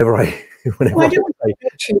don't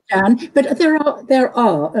correct you, Dan, but there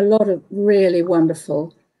are a lot of really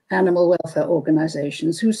wonderful animal welfare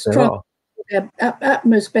organizations who struggle their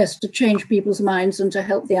utmost best to change people's minds and to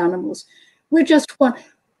help the animals. We're just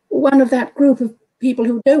one of that group of people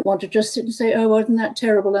who don't want to just sit and say, "Oh, wasn't that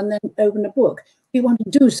terrible?" and then open a book. We want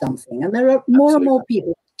to do something. And there are more and more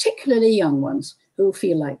people, particularly young ones, who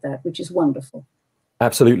feel like that, which is wonderful.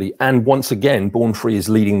 Absolutely. And once again, Born Free is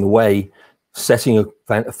leading the way, setting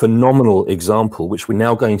a phenomenal example, which we're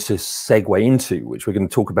now going to segue into, which we're going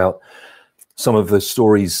to talk about some of the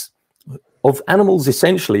stories of animals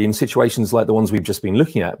essentially in situations like the ones we've just been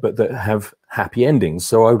looking at, but that have happy endings.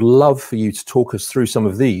 So I would love for you to talk us through some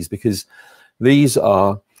of these, because these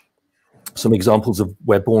are some examples of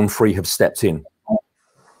where Born Free have stepped in.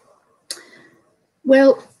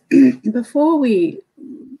 Well, before we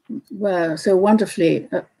were so wonderfully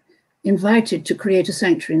invited to create a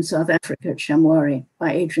sanctuary in South Africa at Shamwari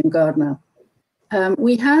by Adrian Gardner,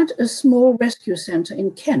 we had a small rescue centre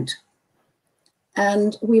in Kent.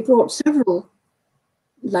 And we brought several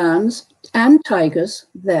lions and tigers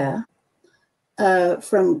there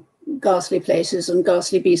from ghastly places and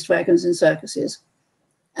ghastly beast wagons and circuses.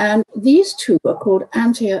 And these two are called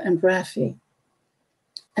Antia and Rafi.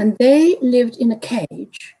 And they lived in a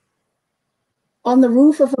cage on the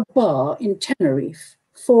roof of a bar in Tenerife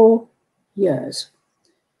for years.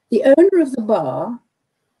 The owner of the bar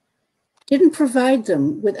didn't provide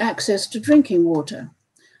them with access to drinking water.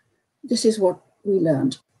 This is what we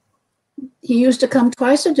learned. He used to come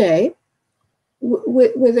twice a day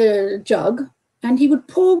with a jug, and he would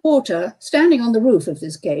pour water, standing on the roof of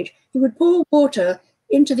this cage, he would pour water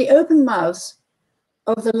into the open mouths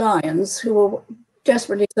of the lions, who were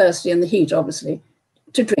desperately thirsty in the heat, obviously,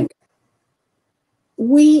 to drink.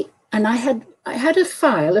 And I had a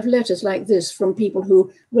file of letters like this from people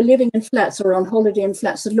who were living in flats or on holiday in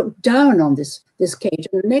flats that looked down on this cage.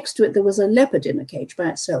 And next to it, there was a leopard in a cage by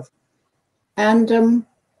itself. And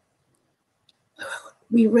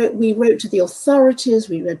we wrote to the authorities.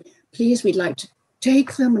 We read, please, we'd like to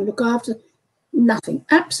take them and look after. Nothing,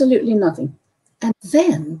 absolutely nothing. And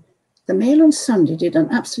then the Mail on Sunday did an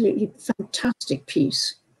absolutely fantastic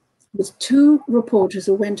piece with 2 reporters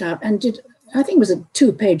who went out and did, I think it was a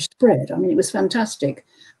 2-page spread. I mean, it was fantastic,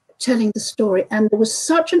 telling the story. And there was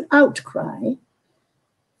such an outcry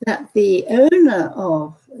that the owner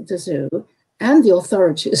of the zoo and the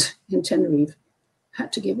authorities in Tenerife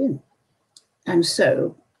had to give in. And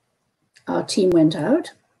so our team went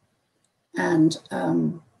out, and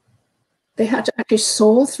they had to actually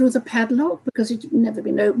saw through the padlock because it had never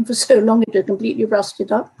been opened for so long. It had completely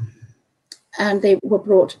rusted up. And they were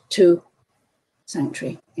brought to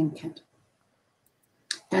Sanctuary in Kent.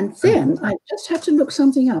 And then I just had to look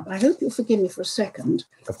something up. I hope you'll forgive me for a second.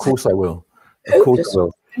 Of course I will. Of course I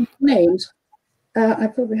will. Names. I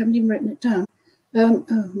probably haven't even written it down. Oh,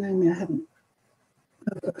 no, I haven't.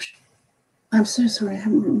 Oh, gosh. I'm so sorry, I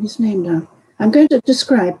haven't written his name down. I'm going to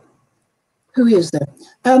describe who he is,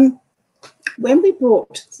 though. When we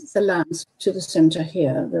brought the lambs to the centre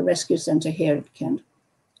here, the rescue centre here at Kent,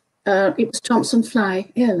 it was Thompson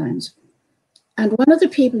Fly Airlines. And one of the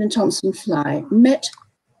people in Thompson Fly met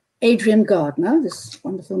Adrian Gardner, this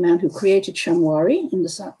wonderful man who created Shamwari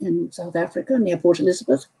in South Africa near Port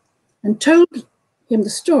Elizabeth, and told him the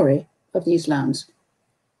story of these lambs.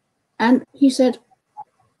 And he said,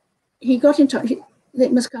 he got in touch, they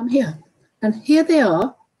must come here. And here they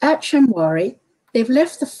are at Shamwari. They've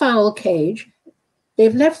left the fowl cage.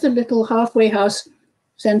 They've left the little halfway house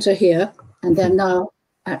centre here, and they're now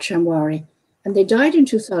at Shamwari. And they died in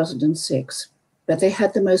 2006, but they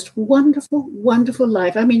had the most wonderful, wonderful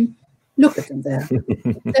life. I mean, look at them there.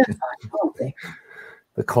 They're fine, aren't they?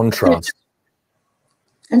 The contrast.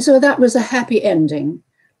 And so that was a happy ending.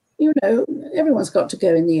 You know, everyone's got to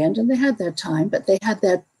go in the end, and they had their time, but they had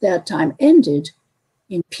their time ended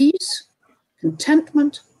in peace,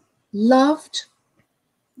 contentment, loved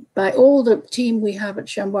by all the team we have at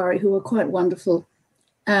Shamwari, who are quite wonderful.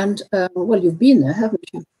 And, well, you've been there, haven't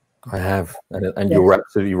you? I have. And yes. You're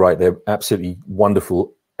absolutely right. They're absolutely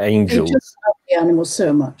wonderful angels. They just love the animals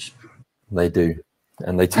so much. They do.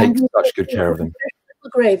 And they take such good care of them. The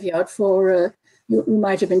graveyard for, you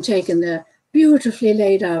might have been taken there, beautifully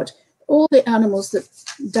laid out. All the animals that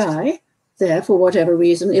die there for whatever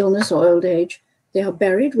reason, illness or old age, they are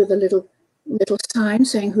buried with a little sign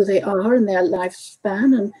saying who they are and their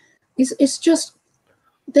lifespan. And it's just,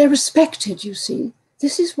 they're respected, you see.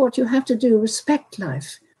 This is what you have to do, respect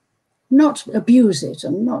life, not abuse it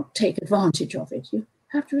and not take advantage of it. You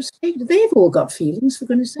have to respect it. They've all got feelings, for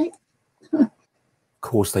goodness sake. Of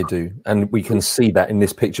course they do. And we can see that in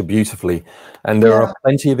this picture beautifully. And there are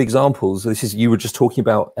plenty of examples. You were just talking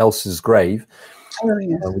about Elsa's grave,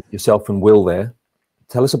 with yourself and Will there.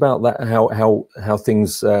 Tell us about that, how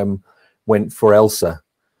things went for Elsa.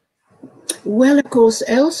 Well, of course,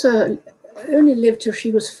 Elsa only lived till she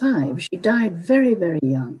was 5. She died very, very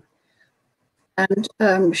young.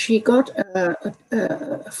 And she got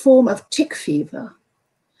a form of tick fever.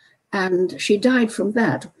 And she died from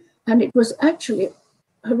that. And it was actually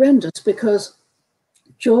horrendous because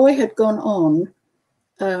Joy had gone on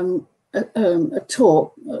a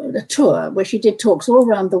tour where she did talks all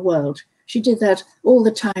around the world. She did that all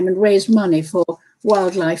the time and raised money for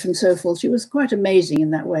wildlife and so forth. She was quite amazing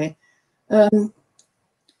in that way.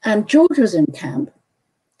 And George was in camp,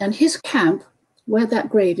 and his camp, where that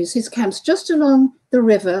grave is, his camp's just along the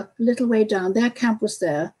river, a little way down. Their camp was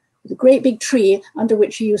there, with a great big tree under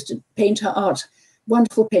which she used to paint her art,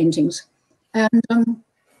 wonderful paintings. And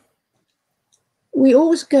we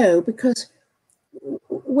always go because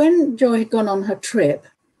when Joy had gone on her trip,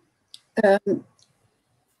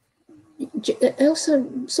 Elsa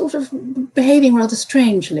sort of behaving rather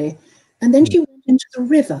strangely. And then she went into the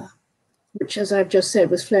river, which, as I've just said,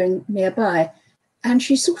 was flowing nearby. And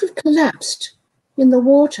she sort of collapsed in the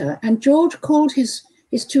water. And George called his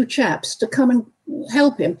 2 chaps to come and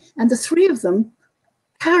help him. And the 3 of them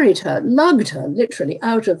carried her, lugged her literally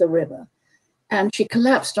out of the river. And she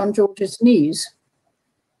collapsed on George's knees.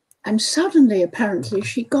 And suddenly, apparently,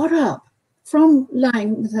 she got up from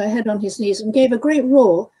lying with her head on his knees and gave a great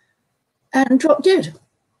roar and dropped dead.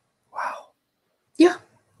 Wow. Yeah.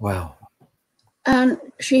 Wow. And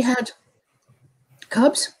she had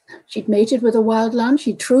cubs. She'd mated with a wild lamb.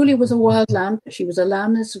 She truly was a wild lamb, but she was a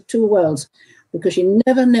lambness of 2 worlds because she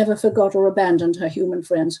never, never forgot or abandoned her human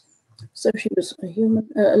friends. So she was a human,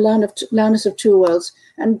 a lioness of two worlds.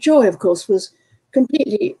 And Joy, of course, was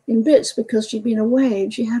completely in bits because she'd been away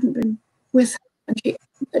and she hadn't been with her. And she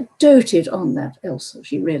doted on that Elsa.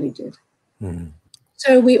 She really did. Mm.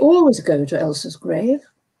 So we always go to Elsa's grave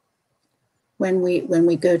when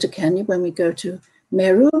we go to Kenya, when we go to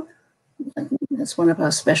Meru. That's one of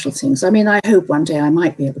our special things. I mean, I hope one day I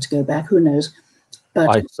might be able to go back. Who knows? But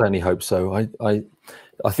I certainly hope so.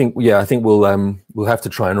 I think, yeah, I think we'll have to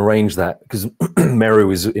try and arrange that, because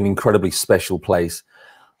Meru is an incredibly special place.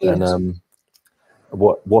 Yes. And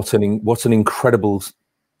what an incredible,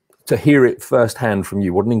 to hear it firsthand from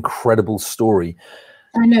you. What an incredible story.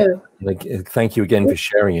 I know. Thank you again for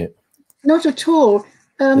sharing it. Not at all.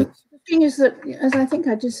 The thing is that, as I think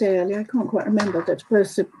I did say earlier, I can't quite remember, that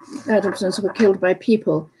both the Adamsons were killed by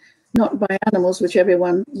people, not by animals, which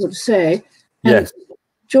everyone would say. And yes.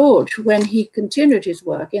 George, when he continued his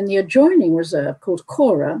work in the adjoining reserve called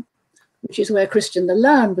Cora, which is where Christian the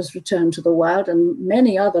Lion was returned to the wild, and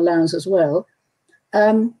many other lions as well,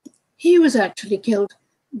 he was actually killed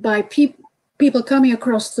by people coming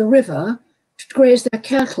across the river to graze their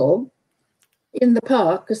cattle in the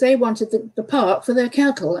park, because they wanted the park for their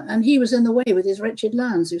cattle, and he was in the way with his wretched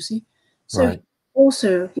lions, you see. So right.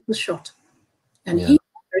 Also he was shot, and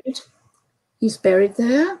he's buried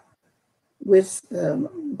there with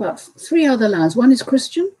about 3 other lions. One is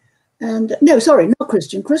Christian, and no, sorry, not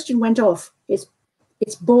Christian. Christian went off.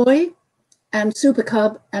 It's Boy and Super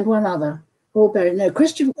Cub and one other, all buried. No,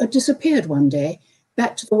 Christian disappeared one day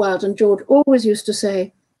back to the wild, and George always used to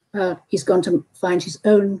say, he's gone to find his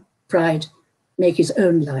own pride, make his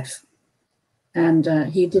own life. And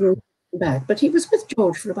he didn't come back, but he was with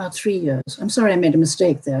George for about 3 years. I'm sorry I made a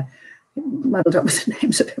mistake there, muddled up with the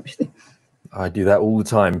names of everything. I do that all the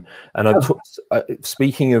time. And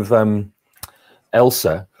speaking of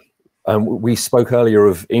Elsa, we spoke earlier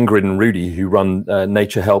of Ingrid and Rudy, who run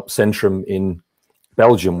Nature Help Centrum in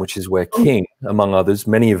Belgium, which is where King, among others,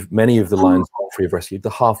 many of the lions Humphrey have rescued, the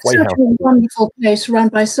halfway house. Such a wonderful place run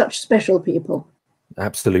by such special people.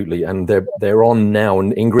 Absolutely, and they're on now.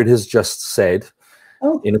 And Ingrid has just said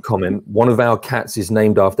in a comment, one of our cats is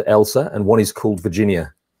named after Elsa, and one is called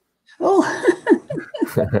Virginia. Oh,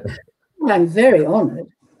 I'm very honoured.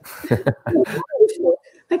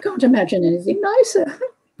 I can't imagine anything nicer.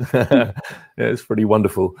 Yeah, it's pretty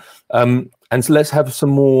wonderful. And so let's have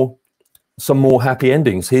some more happy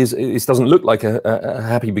endings. This doesn't look like a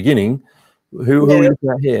happy beginning. Who are we looking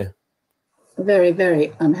at here? A very,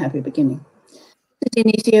 very unhappy beginning. It's in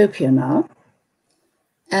Ethiopia now.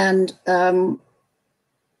 And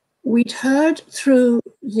we'd heard through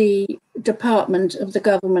the department of the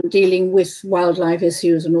government dealing with wildlife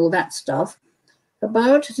issues and all that stuff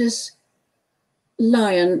about this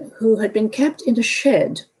lion who had been kept in a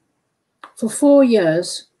shed for 4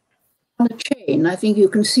 years on a chain. I think you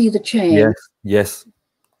can see the chain. Yes, yes.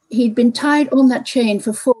 He'd been tied on that chain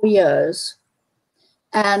for 4 years,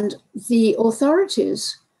 and the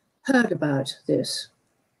authorities heard about this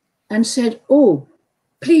and said, oh,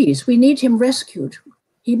 please, we need him rescued.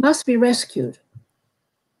 He must be rescued.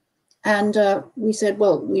 And we said,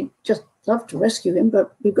 well, we'd just love to rescue him,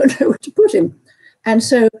 but we've got nowhere to put him. And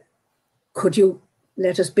so, could you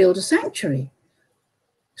let us build a sanctuary?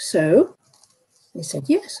 So they said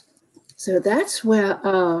yes. So that's where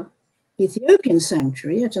our Ethiopian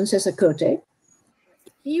sanctuary at Nsesakote,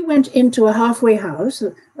 he went into a halfway house,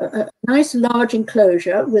 a nice large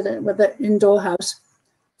enclosure with an indoor house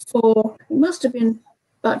for, it must have been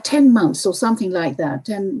about 10 months or something like that,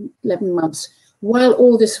 10, 11 months, while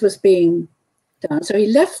all this was being done. So he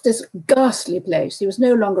left this ghastly place. He was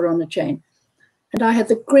no longer on the chain. And I had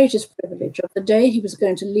the greatest privilege of the day he was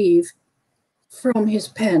going to leave from his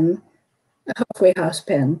pen, a halfway house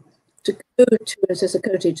pen, to go to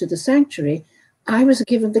Nsesakote, to the sanctuary. I was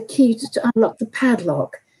given the key to unlock the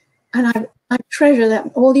padlock. And I treasure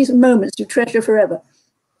that, all these moments you treasure forever.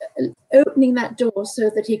 Opening that door so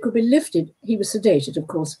that he could be lifted. He was sedated, of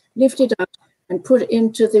course, lifted up and put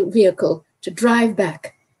into the vehicle to drive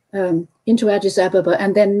back into Addis Ababa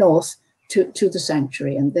and then north to the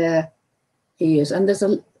sanctuary. And there he is. And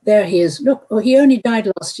there he is. Look, he only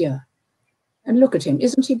died last year. And look at him.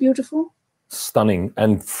 Isn't he beautiful? Stunning.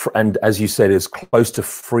 And as you said, as close to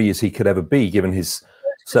free as he could ever be, given his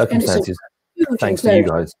circumstances. Thanks to you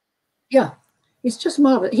guys. Yeah, it's just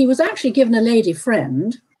marvelous. He was actually given a lady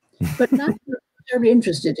friend, but not very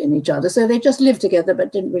interested in each other. So they just lived together,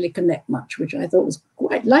 but didn't really connect much, which I thought was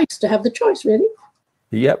quite nice to have the choice, really.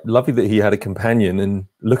 Yep, lovely that he had a companion, and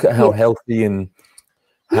look at how healthy and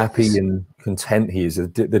happy and content he is.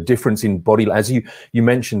 The difference in body, as you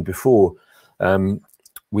mentioned before,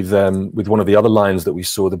 with one of the other lions that we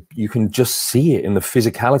saw, you can just see it in the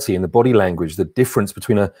physicality, in the body language, the difference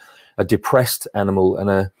between a depressed animal and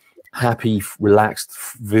a happy, relaxed,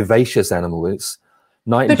 vivacious animal. It's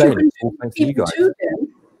night and day. All thanks to you guys.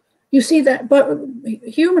 You see that, but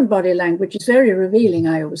human body language is very revealing,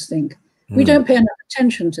 I always think. We don't pay enough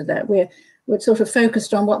attention to that. We're sort of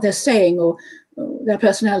focused on what they're saying or their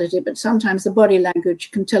personality, but sometimes the body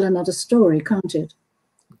language can tell another story, can't it?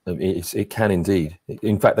 It can indeed.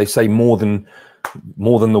 In fact, they say more than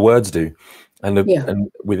the words do, and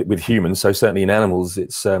with humans. So certainly in animals,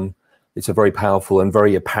 it's a very powerful and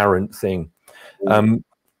very apparent thing. Who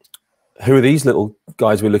are these little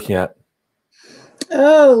guys we're looking at?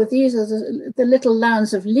 Oh, these are the little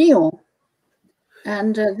lions of Lyon,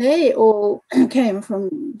 and they all came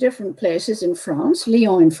from different places in France.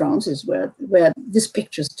 Lyon in France is where this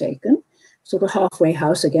picture's taken, sort of halfway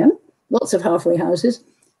house again, lots of halfway houses.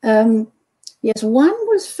 Yes, one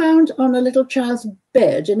was found on a little child's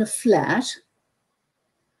bed in a flat.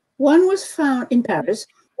 One was found in Paris.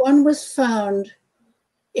 One was found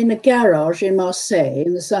in a garage in Marseille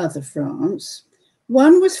in the south of France.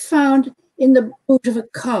 One was found in the boot of a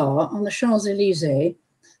car on the Champs-Élysées.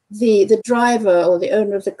 The driver or the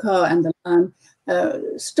owner of the car and the lion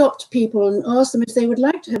stopped people and asked them if they would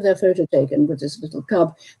like to have their photo taken with this little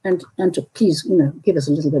cub and to please, give us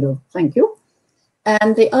a little bit of thank you.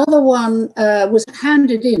 And the other one was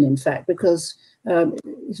handed in fact, because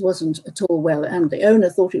it wasn't at all well, and the owner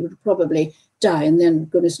thought it would probably die, and then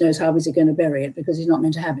goodness knows how was he going to bury it, because he's not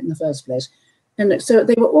meant to have it in the first place. And so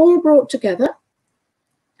they were all brought together,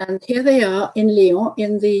 and here they are in Lyon,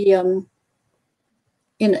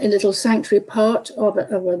 in a little sanctuary part of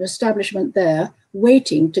an establishment there,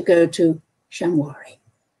 waiting to go to Chamois.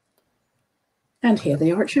 And here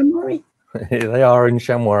they are at Chamois. Here they are in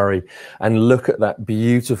Chamois, and look at that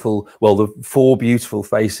beautiful, well, the 4 beautiful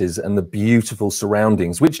faces and the beautiful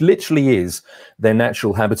surroundings, which literally is their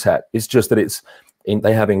natural habitat. It's just that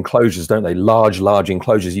they have enclosures, don't they? Large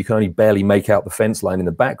enclosures. You can only barely make out the fence line in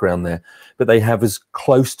the background there, but they have as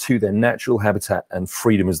close to their natural habitat and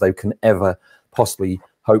freedom as they can ever possibly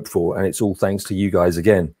hope for. And it's all thanks to you guys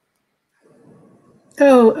again.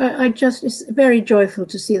 Oh, it's very joyful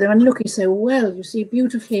to see them and looking so well. You see,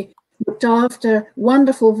 beautifully looked after,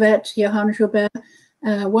 wonderful vet, Johann Joubert,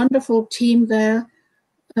 wonderful team there.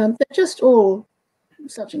 They're just all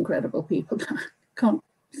such incredible people. Can't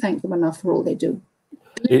thank them enough for all they do.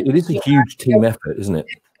 It is a huge team effort, isn't it?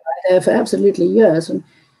 There for absolutely years, and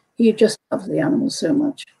he just loves the animals so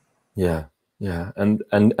much. Yeah,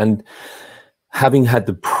 and having had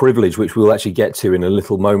the privilege, which we'll actually get to in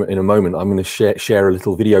a moment, I'm going to share a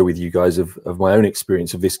little video with you guys of my own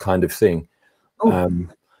experience of this kind of thing. Oh.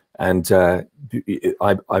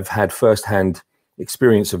 I've had firsthand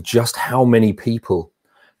experience of just how many people,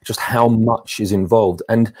 just how much is involved,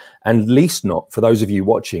 and least not for those of you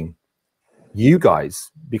watching, you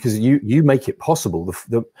guys, because you make it possible.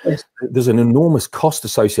 Yes. There's an enormous cost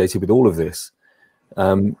associated with all of this,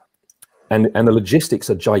 and the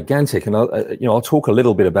logistics are gigantic. And I'll talk a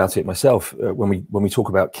little bit about it myself when we talk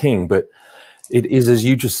about King. But it is, as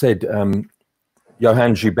you just said,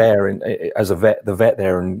 Johann Joubert as the vet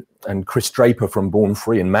there, and Chris Draper from Born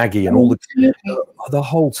Free, and Maggie, and all the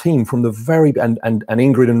whole team from the very and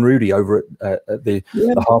Ingrid and Rudy over at the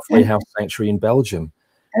Halfway House Sanctuary in Belgium.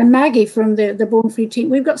 And Maggie from the Born Free team.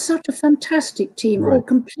 We've got such a fantastic team, all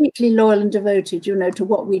completely loyal and devoted, to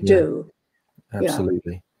what we do.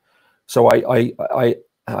 Absolutely. Yeah. So I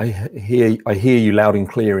hear you loud and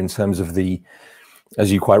clear in terms of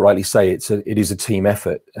as you quite rightly say, it is a team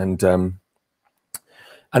effort, and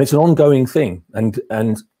it's an ongoing thing,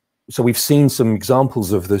 and so we've seen some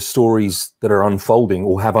examples of the stories that are unfolding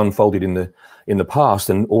or have unfolded in the past,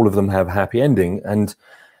 and all of them have happy ending. And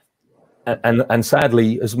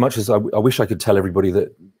sadly, as much as I wish I could tell everybody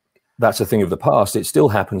that that's a thing of the past, it still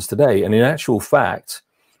happens today. And in actual fact,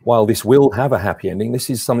 while this will have a happy ending, this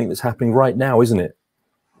is something that's happening right now, isn't it?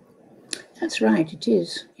 That's right, it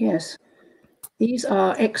is. Yes, these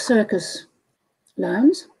are ex-circus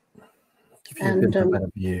lions. And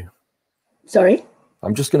view. Sorry,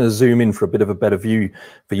 I'm just going to zoom in for a bit of a better view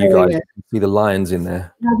for you guys. You can see the lions in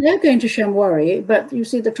there. Now they're going to Chamois, but you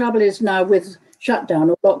see the trouble is now with shutdown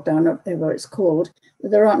or lockdown, or whatever it's called,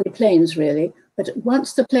 there aren't any planes really. But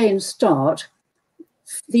once the planes start,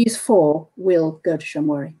 these 4 will go to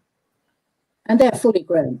Chamois, and they're fully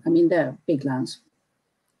grown. I mean, they're big lions.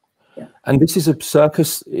 Yeah. And this is a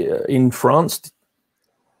circus in France.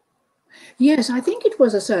 Yes, I think it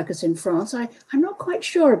was a circus in France. I'm not quite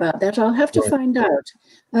sure about that. I'll have to find out.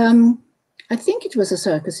 I think it was a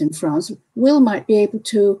circus in France. Will might be able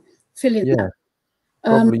to fill in that.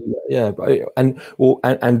 Probably, yeah. And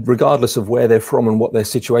regardless of where they're from and what their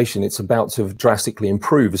situation, it's about to drastically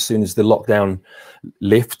improve as soon as the lockdown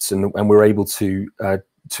lifts and we're able to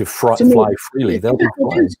fly freely. They'll be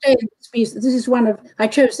flying. This is one of, I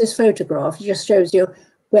chose this photograph. It just shows you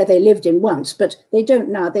where they lived in once, but they don't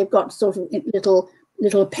now. They've got sort of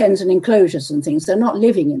little pens and enclosures and things. They're not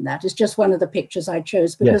living in that. It's just one of the pictures I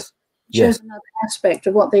chose because it shows another aspect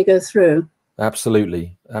of what they go through.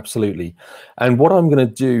 Absolutely, absolutely. And what I'm going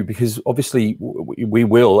to do, because obviously we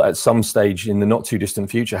will at some stage in the not too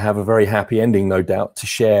distant future have a very happy ending, no doubt, to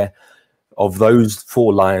share of those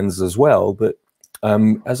 4 lions as well. But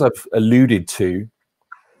as I've alluded to,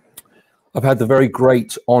 I've had the very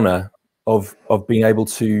great honor of being able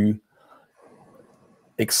to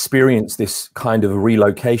experience this kind of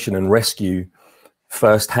relocation and rescue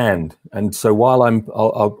firsthand. And so while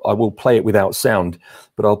I will play it without sound,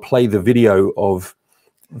 but I'll play the video of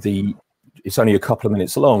it's only a couple of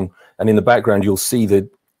minutes long, and in the background you'll see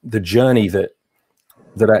the journey that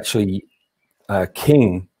actually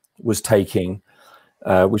King was taking,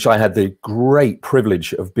 which I had the great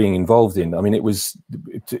privilege of being involved in. I mean, it was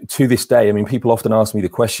to this day, I mean, people often ask me the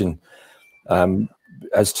question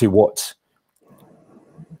as to what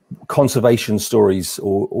conservation stories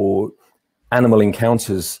or animal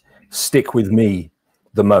encounters stick with me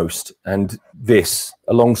the most. And this,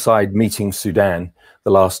 alongside meeting Sudan,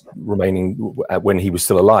 the last remaining, when he was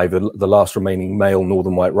still alive, the last remaining male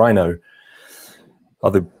northern white rhino,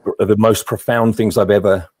 are the most profound things I've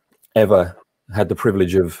ever had the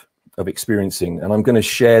privilege of experiencing. And I'm going to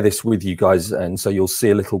share this with you guys, and so you'll see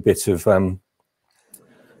a little bit of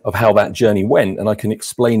how that journey went, and I can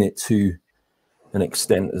explain it to an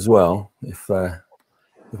extent as well, if I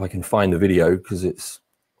can find the video, because it's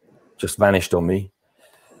just vanished on me,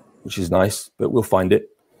 which is nice, but we'll find it.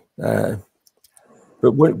 But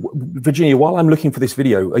Virginia, while I'm looking for this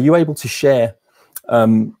video, are you able to share, are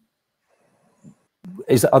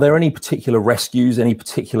there any particular rescues, any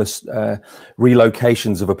particular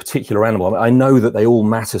relocations of a particular animal? I know that they all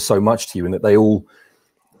matter so much to you, and that they all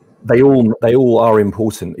are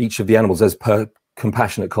important. Each of the animals, as per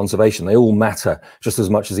compassionate conservation, they all matter just as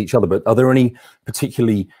much as each other. But are there any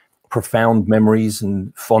particularly profound memories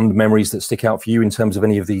and fond memories that stick out for you in terms of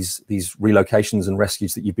any of these relocations and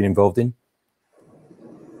rescues that you've been involved in?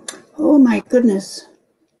 Oh my goodness.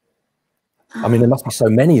 I mean, there must be so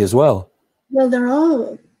many as well. Well, there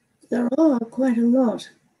are quite a lot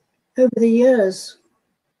over the years,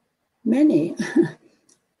 many.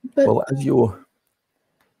 But well, as you're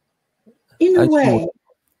in a way,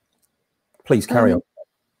 please carry on.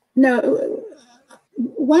 No,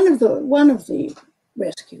 one of the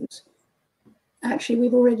rescues, actually,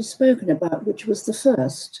 we've already spoken about, which was the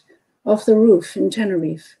first off the roof in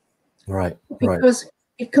Tenerife. Right. Because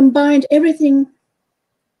it combined everything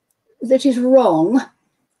that is wrong,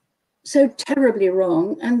 so terribly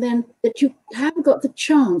wrong, and then that you have got the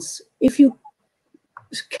chance, if you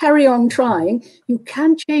carry on trying, you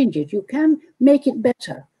can change it, you can make it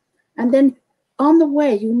better. And then on the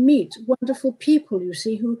way, you meet wonderful people, you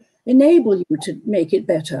see, who enable you to make it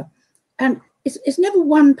better. And it's never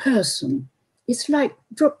one person. It's like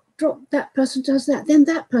drop, that person does that, then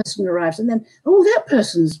that person arrives, and then, oh, that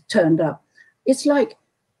person's turned up. It's like,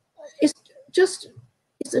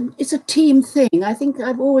 it's a team thing. I think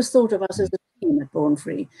I've always thought of us as a team at Born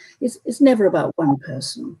Free. It's never about one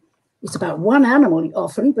person. It's about one animal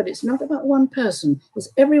often, but it's not about one person. It's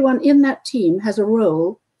everyone in that team has a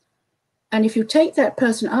role. And if you take that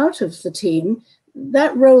person out of the team,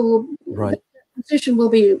 that role, that position will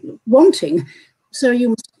be wanting. So you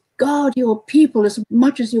must guard your people as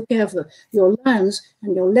much as you care for your lions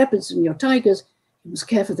and your leopards and your tigers. You must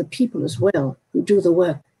care for the people as well who do the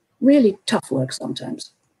work. Really tough work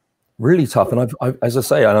sometimes. Really tough. And I've as I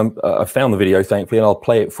say, I found the video, thankfully, and I'll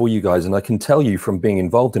play it for you guys. And I can tell you from being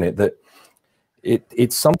involved in it that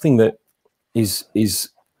it's something that is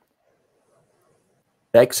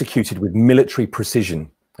executed with military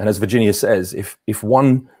precision. And as Virginia says, if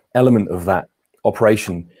one element of that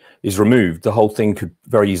operation is removed, the whole thing could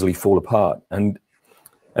very easily fall apart. And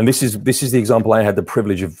this is the example I had the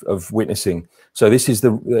privilege of witnessing. So this is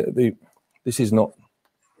this is not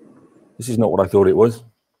what I thought it was.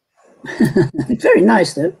 Very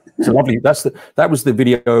nice though. So lovely. That was the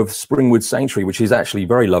video of Springwood Sanctuary, which is actually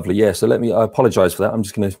very lovely. Yeah. So I apologize for that. I'm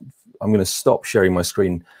gonna stop sharing my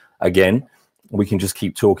screen again. We can just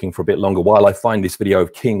keep talking for a bit longer while I find this video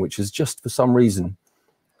of King, which has just for some reason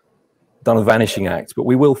done a vanishing act, but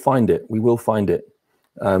we will find it. We will find it.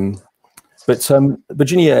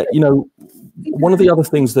 Virginia, you know, one of the other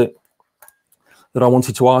things that I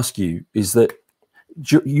wanted to ask you is that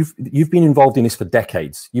you've been involved in this for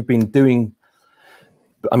decades. You've been doing.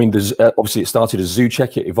 I mean, there's obviously it started as Zoo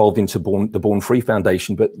Check, it evolved into the Born Free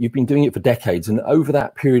Foundation, but you've been doing it for decades. And over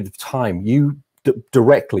that period of time, you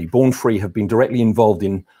directly, Born Free, have been directly involved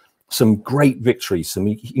in some great victories, some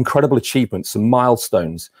incredible achievements, some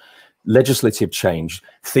milestones, legislative change,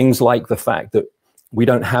 things like the fact that we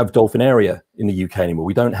don't have dolphinaria in the UK anymore.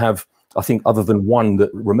 We don't have, I think, other than one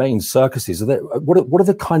that remains, circuses. What are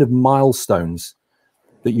the kind of milestones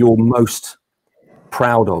that you're most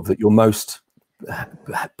proud of, that you're most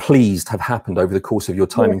pleased have happened over the course of your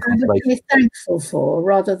time in conservation? I'm thankful for,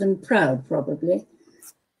 rather than proud, probably.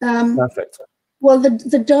 Perfect. Well,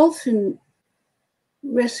 the dolphin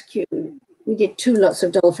rescue, we did 2 lots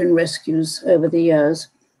of dolphin rescues over the years.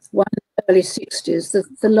 One in the early 60s,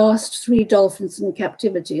 the last 3 dolphins in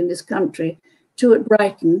captivity in this country, 2 at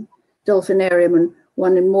Brighton Dolphinarium and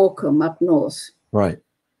 1 in Morecambe up north. Right.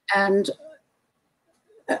 And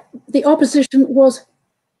the opposition was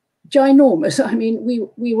ginormous. I mean,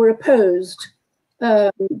 we were opposed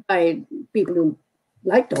by people who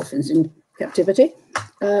like dolphins in captivity.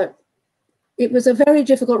 It was a very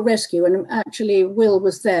difficult rescue, and actually Will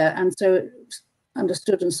was there, and so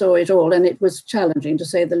understood and saw it all, and it was challenging to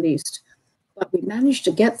say the least. But we managed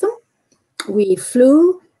to get them. We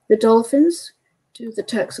flew the dolphins to the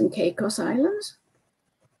Turks and Caicos Islands,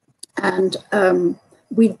 and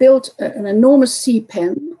we built an enormous sea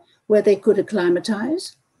pen where they could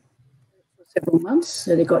acclimatize several months,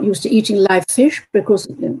 so they got used to eating live fish, because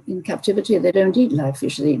in captivity they don't eat live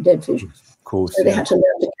fish, they eat dead fish. Of course, so they had to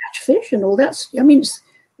learn to catch fish and all that. I mean,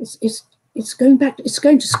 it's going back, it's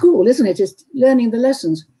going to school, isn't it? It's learning the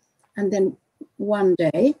lessons. And then one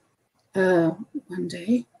day,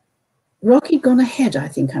 Rocky gone ahead, I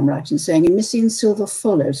think I'm right in saying, and Missy and Silver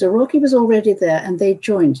followed. So Rocky was already there and they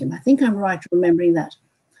joined him. I think I'm right remembering that.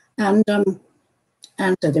 And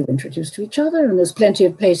so they were introduced to each other, and there's plenty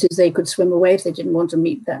of places they could swim away if they didn't want to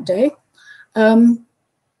meet that day. And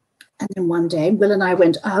then one day, Will and I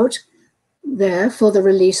went out there for the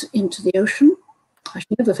release into the ocean. I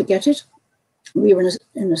shall never forget it. We were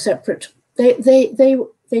in a separate,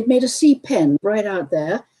 they'd made a sea pen right out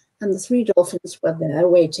there, and the 3 dolphins were there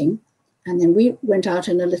waiting. And then we went out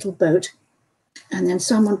in a little boat, and then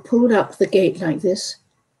someone pulled up the gate like this,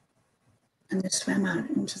 and they swam out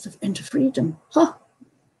into freedom. Huh.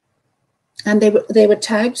 And they were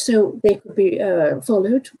tagged so they could be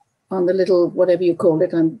followed on the little, whatever you call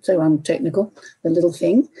it, I'm so untechnical, the little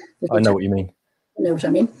thing. I know what you mean. You know what I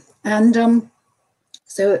mean? And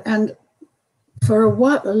and for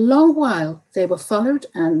a long while they were followed,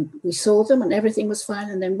 and we saw them and everything was fine.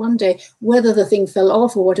 And then one day, whether the thing fell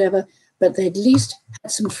off or whatever, but they at least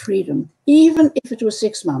had some freedom, even if it was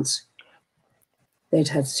 6 months. They'd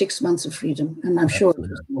had 6 months of freedom, and I'm sure it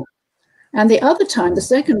was more. And the other time, the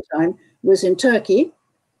second time, was in Turkey.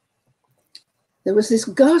 There was this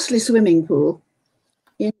ghastly swimming pool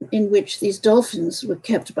in which these dolphins were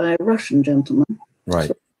kept by a Russian gentleman. Right.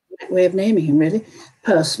 So, way of naming him, really,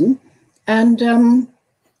 person. And it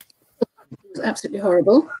was absolutely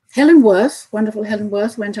horrible. Helen Worth, wonderful Helen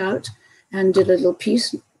Worth, went out and did a little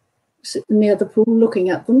piece near the pool looking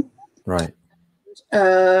at them. Right.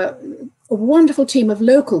 A wonderful team of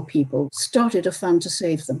local people started a fund to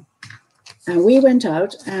save them. And we went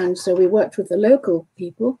out, and so we worked with the local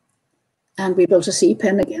people, and we built a sea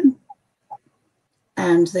pen again.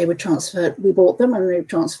 And they were transferred, we bought them, and they were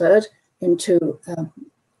transferred into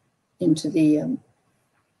the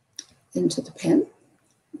pen,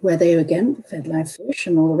 where they again fed live fish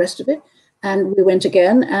and all the rest of it. And we went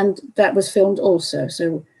again, and that was filmed also.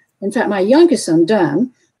 So, in fact, my youngest son,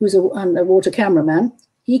 Dan, who's a water cameraman,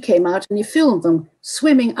 he came out and he filmed them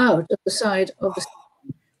swimming out of the side of the sea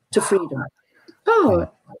to freedom. Oh,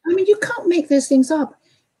 I mean, you can't make those things up.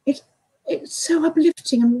 It's so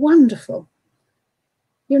uplifting and wonderful.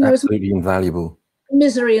 You know, absolutely invaluable.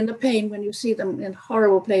 Misery and the pain when you see them in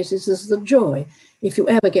horrible places is the joy if you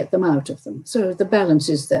ever get them out of them. So the balance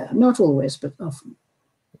is there, not always, but often.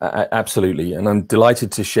 Absolutely, and I'm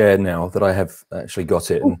delighted to share now that I have actually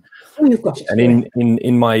got it. And, you've got it. And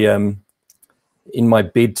in my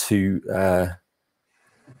bid to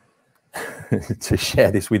to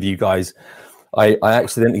share this with you guys, I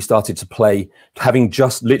accidentally started to play, having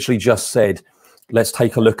literally just said, let's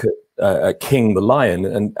take a look at King the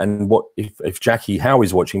lion, and what if Jackie Howe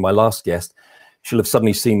is watching, my last guest, she'll have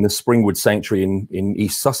suddenly seen the Springwood Sanctuary in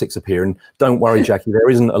East Sussex appear. And don't worry, Jackie, there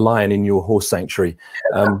isn't a lion in your horse sanctuary.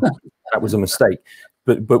 That was a mistake.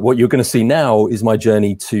 But what you're going to see now is my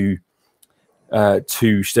journey to the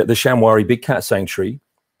Shamwari Big Cat Sanctuary,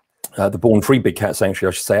 the Born Free Big Cat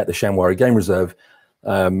Sanctuary, I should say, at the Shamwari Game Reserve,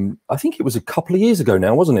 I think it was a couple of years ago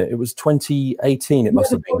now, wasn't it? It was 2018. It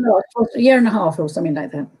must have been. No, it was a year and a half or something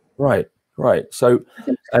like that. Right, right. So,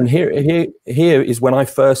 and here is when I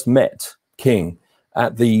first met King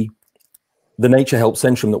at the Nature Help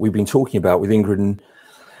Centrum that we've been talking about with Ingrid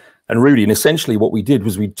and Rudy. And essentially what we did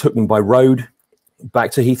was we took them by road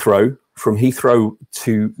back to Heathrow, from Heathrow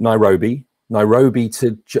to Nairobi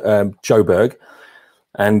to Joburg.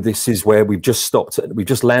 And this is where we've just stopped. We've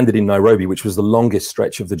just landed in Nairobi, which was the longest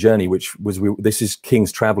stretch of the journey, this is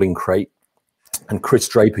King's traveling crate. And Chris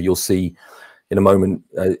Draper, you'll see in a moment,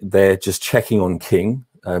 they're just checking on King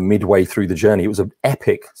midway through the journey. It was an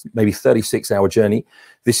epic, maybe 36-hour journey.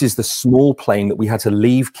 This is the small plane that we had to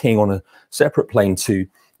leave King on a separate plane to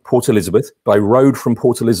Port Elizabeth, by road from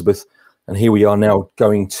Port Elizabeth. And here we are now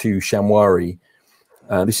going to Shamwari.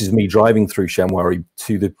 This is me driving through Shamwari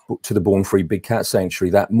to the Born Free Big Cat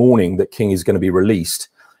Sanctuary that morning that King is going to be released.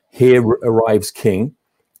 Here arrives King.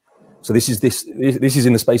 So this is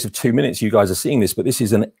in the space of 2 minutes. You guys are seeing this, but this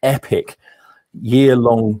is an epic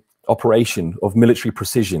year-long operation of military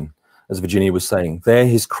precision, as Virginia was saying. There,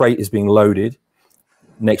 his crate is being loaded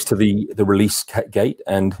next to the release gate,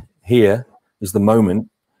 and here is the moment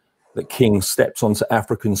that King steps onto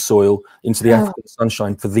African soil, into the African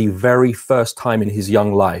sunshine for the very first time in his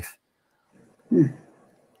young life. And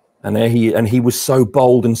there he was so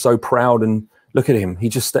bold and so proud, and look at him. He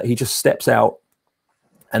just steps out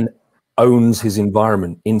and owns his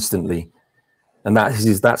environment instantly. And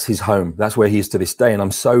that's his home. That's where he is to this day. And I'm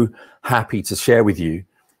so happy to share with you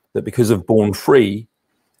that because of Born Free,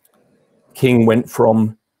 King went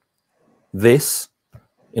from this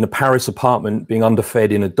in a Paris apartment being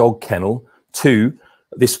underfed in a dog kennel to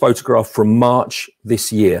this photograph from March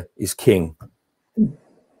this year is King.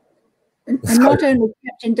 And not only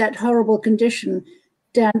kept in that horrible condition,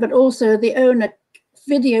 Dan, but also the owner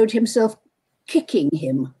videoed himself kicking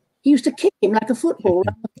him. He used to kick him like a football.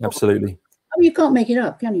 Absolutely. Oh, you can't make it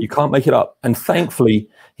up, can you? You can't make it up. And thankfully,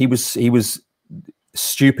 he was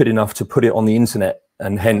stupid enough to put it on the internet,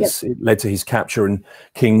 and hence it led to his capture and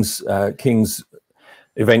King's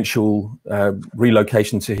eventual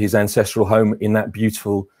relocation to his ancestral home in that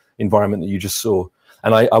beautiful environment that you just saw.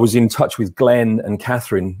 And I was in touch with Glenn and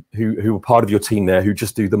Catherine, who were part of your team there, who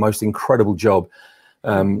just do the most incredible job.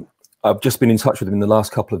 I've just been in touch with them in the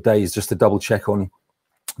last couple of days just to double check on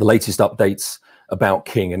the latest updates about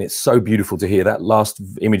King. And it's so beautiful to hear. That last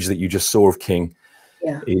image that you just saw of King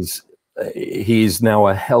is he is now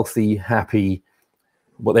a healthy, happy,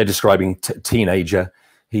 what they're describing teenager.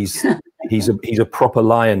 He's a proper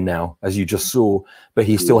lion now, as you just saw, but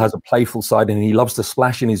he still has a playful side, and he loves to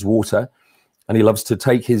splash in his water, and he loves to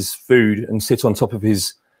take his food and sit on top of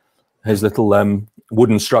his little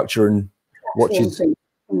wooden structure and watch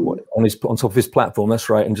on top of his platform. That's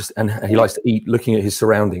right. And he likes to eat looking at his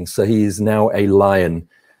surroundings. So he is now a lion,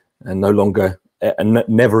 and no longer and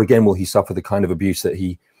never again will he suffer the kind of abuse that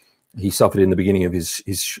he suffered in the beginning of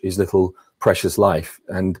his little precious life.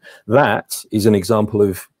 And that is an example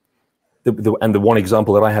of the one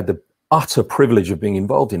example that I had the utter privilege of being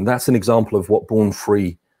involved in. That's an example of what Born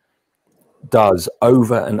Free does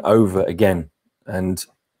over and over again. And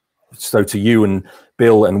so to you and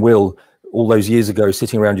Bill and Will, all those years ago,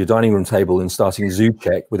 sitting around your dining room table and starting Zoo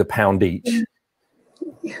Check with £1 each,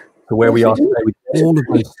 to where we are today with all of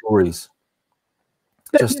those stories.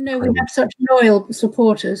 But you know, we have such loyal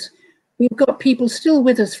supporters. We've got people still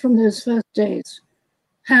with us from those first days.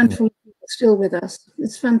 Handful of people still with us.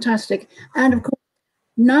 It's fantastic. And of course,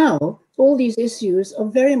 now all these issues are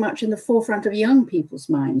very much in the forefront of young people's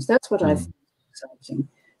minds. That's what I find exciting.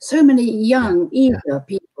 So many young, eager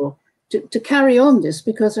people to carry on this,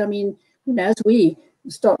 because, I mean, you know, as we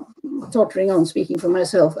start tottering on, speaking for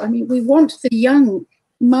myself, I mean, we want the young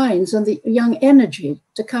minds and the young energy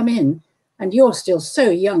to come in. And you're still so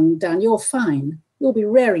young, Dan, you're fine. You'll be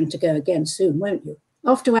raring to go again soon, won't you?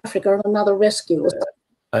 Off to Africa on another rescue.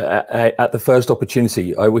 At the first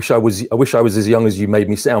opportunity. I wish I was as young as you made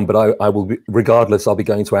me sound, but I will be, regardless, I'll be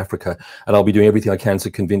going to Africa, and I'll be doing everything I can to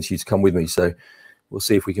convince you to come with me. So we'll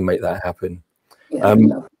see if we can make that happen. Yeah,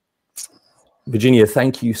 Virginia,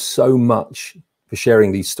 thank you so much for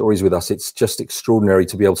sharing these stories with us. It's just extraordinary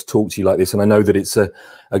to be able to talk to you like this. And I know that it's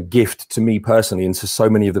a gift to me personally and to so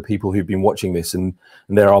many of the people who've been watching this. And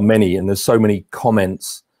there are many, and there's so many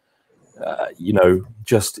comments, you know,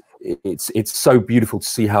 just it's so beautiful to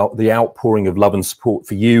see how the outpouring of love and support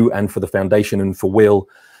for you and for the foundation and for Will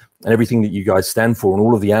and everything that you guys stand for, and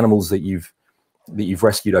all of the animals that you've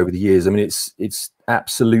rescued over the years. I mean, it's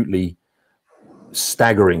absolutely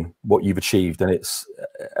staggering what you've achieved,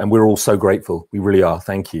 and we're all so grateful. We really are.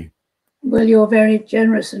 Thank you. Well, you're very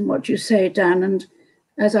generous in what you say, Dan, and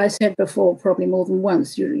as I said before, probably more than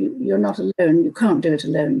once, you're not alone. You can't do it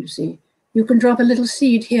alone, you see. You can drop a little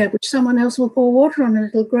seed here, which someone else will pour water on and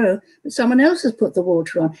it'll grow, but someone else has put the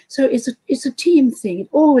water on. So it's a team thing. It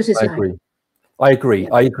always is. I agree,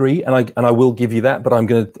 and I will give you that. But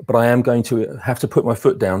I am going to have to put my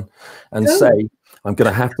foot down and say, I'm going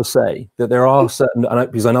to have to say that there are certain,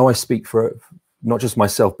 because I know I speak for not just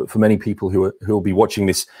myself, but for many people who will be watching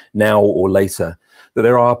this now or later, that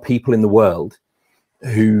there are people in the world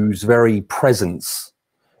whose very presence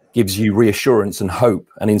gives you reassurance and hope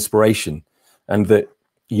and inspiration, and that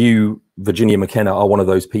you, Virginia McKenna, are one of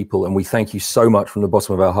those people. And we thank you so much from the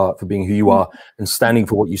bottom of our heart for being who you are and standing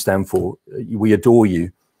for what you stand for. We adore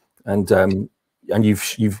you, and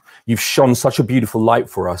you've shone such a beautiful light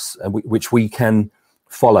for us, and which we can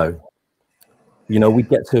follow. You know, we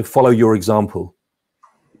get to follow your example.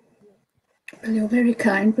 Well, you're very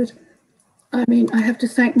kind, but I mean, I have to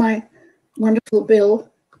thank my wonderful Bill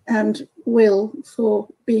and Will for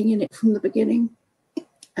being in it from the beginning,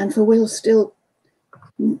 and for Will still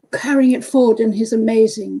carrying it forward in his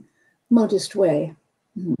amazing, modest way.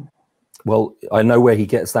 Well, I know where he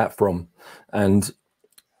gets that from, and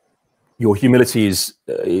your humility is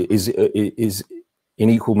in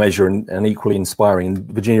equal measure and equally inspiring.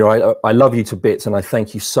 Virginia, I love you to bits, and I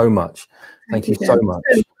thank you so much. Thank you so much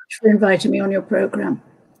for inviting me on your program.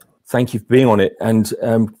 Thank you for being on it. And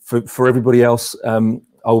for everybody else,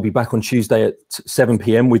 I will be back on Tuesday at 7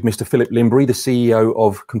 p.m. with Mr. Philip Limbury, the CEO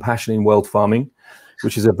of Compassion in World Farming,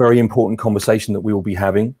 which is a very important conversation that we will be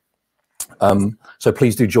having. So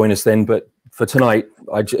please do join us then. But for tonight,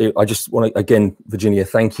 I just want to, again, Virginia,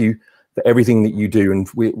 thank you for everything that you do. And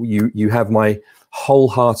you have my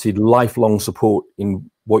wholehearted, lifelong support in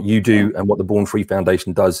what you do and what the Born Free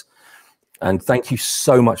Foundation does. And thank you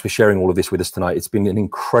so much for sharing all of this with us tonight. It's been an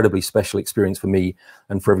incredibly special experience for me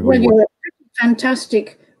and for everybody. Well, you're a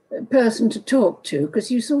fantastic person to talk to, because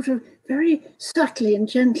you sort of very subtly and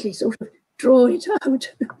gently sort of draw it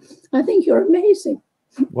out. I think you're amazing.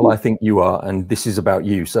 Well, I think you are, and this is about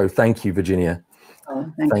you. So thank you, Virginia.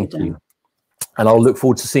 Oh, thank you. And I'll look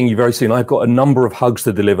forward to seeing you very soon. I've got a number of hugs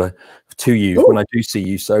to deliver to you when I do see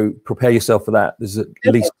you. So prepare yourself for that. There's at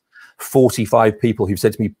least 45 people who've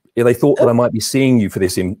said to me, they thought that I might be seeing you for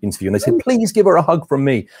this interview, and they said, please give her a hug from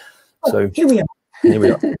me. So here we are. Here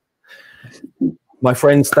we are. My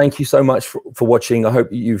friends, thank you so much for watching. I hope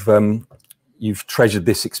you've treasured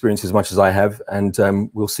this experience as much as I have, and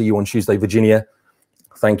we'll see you on Tuesday. Virginia,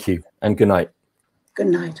 thank you, and good night. Good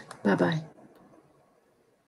night. Bye-bye.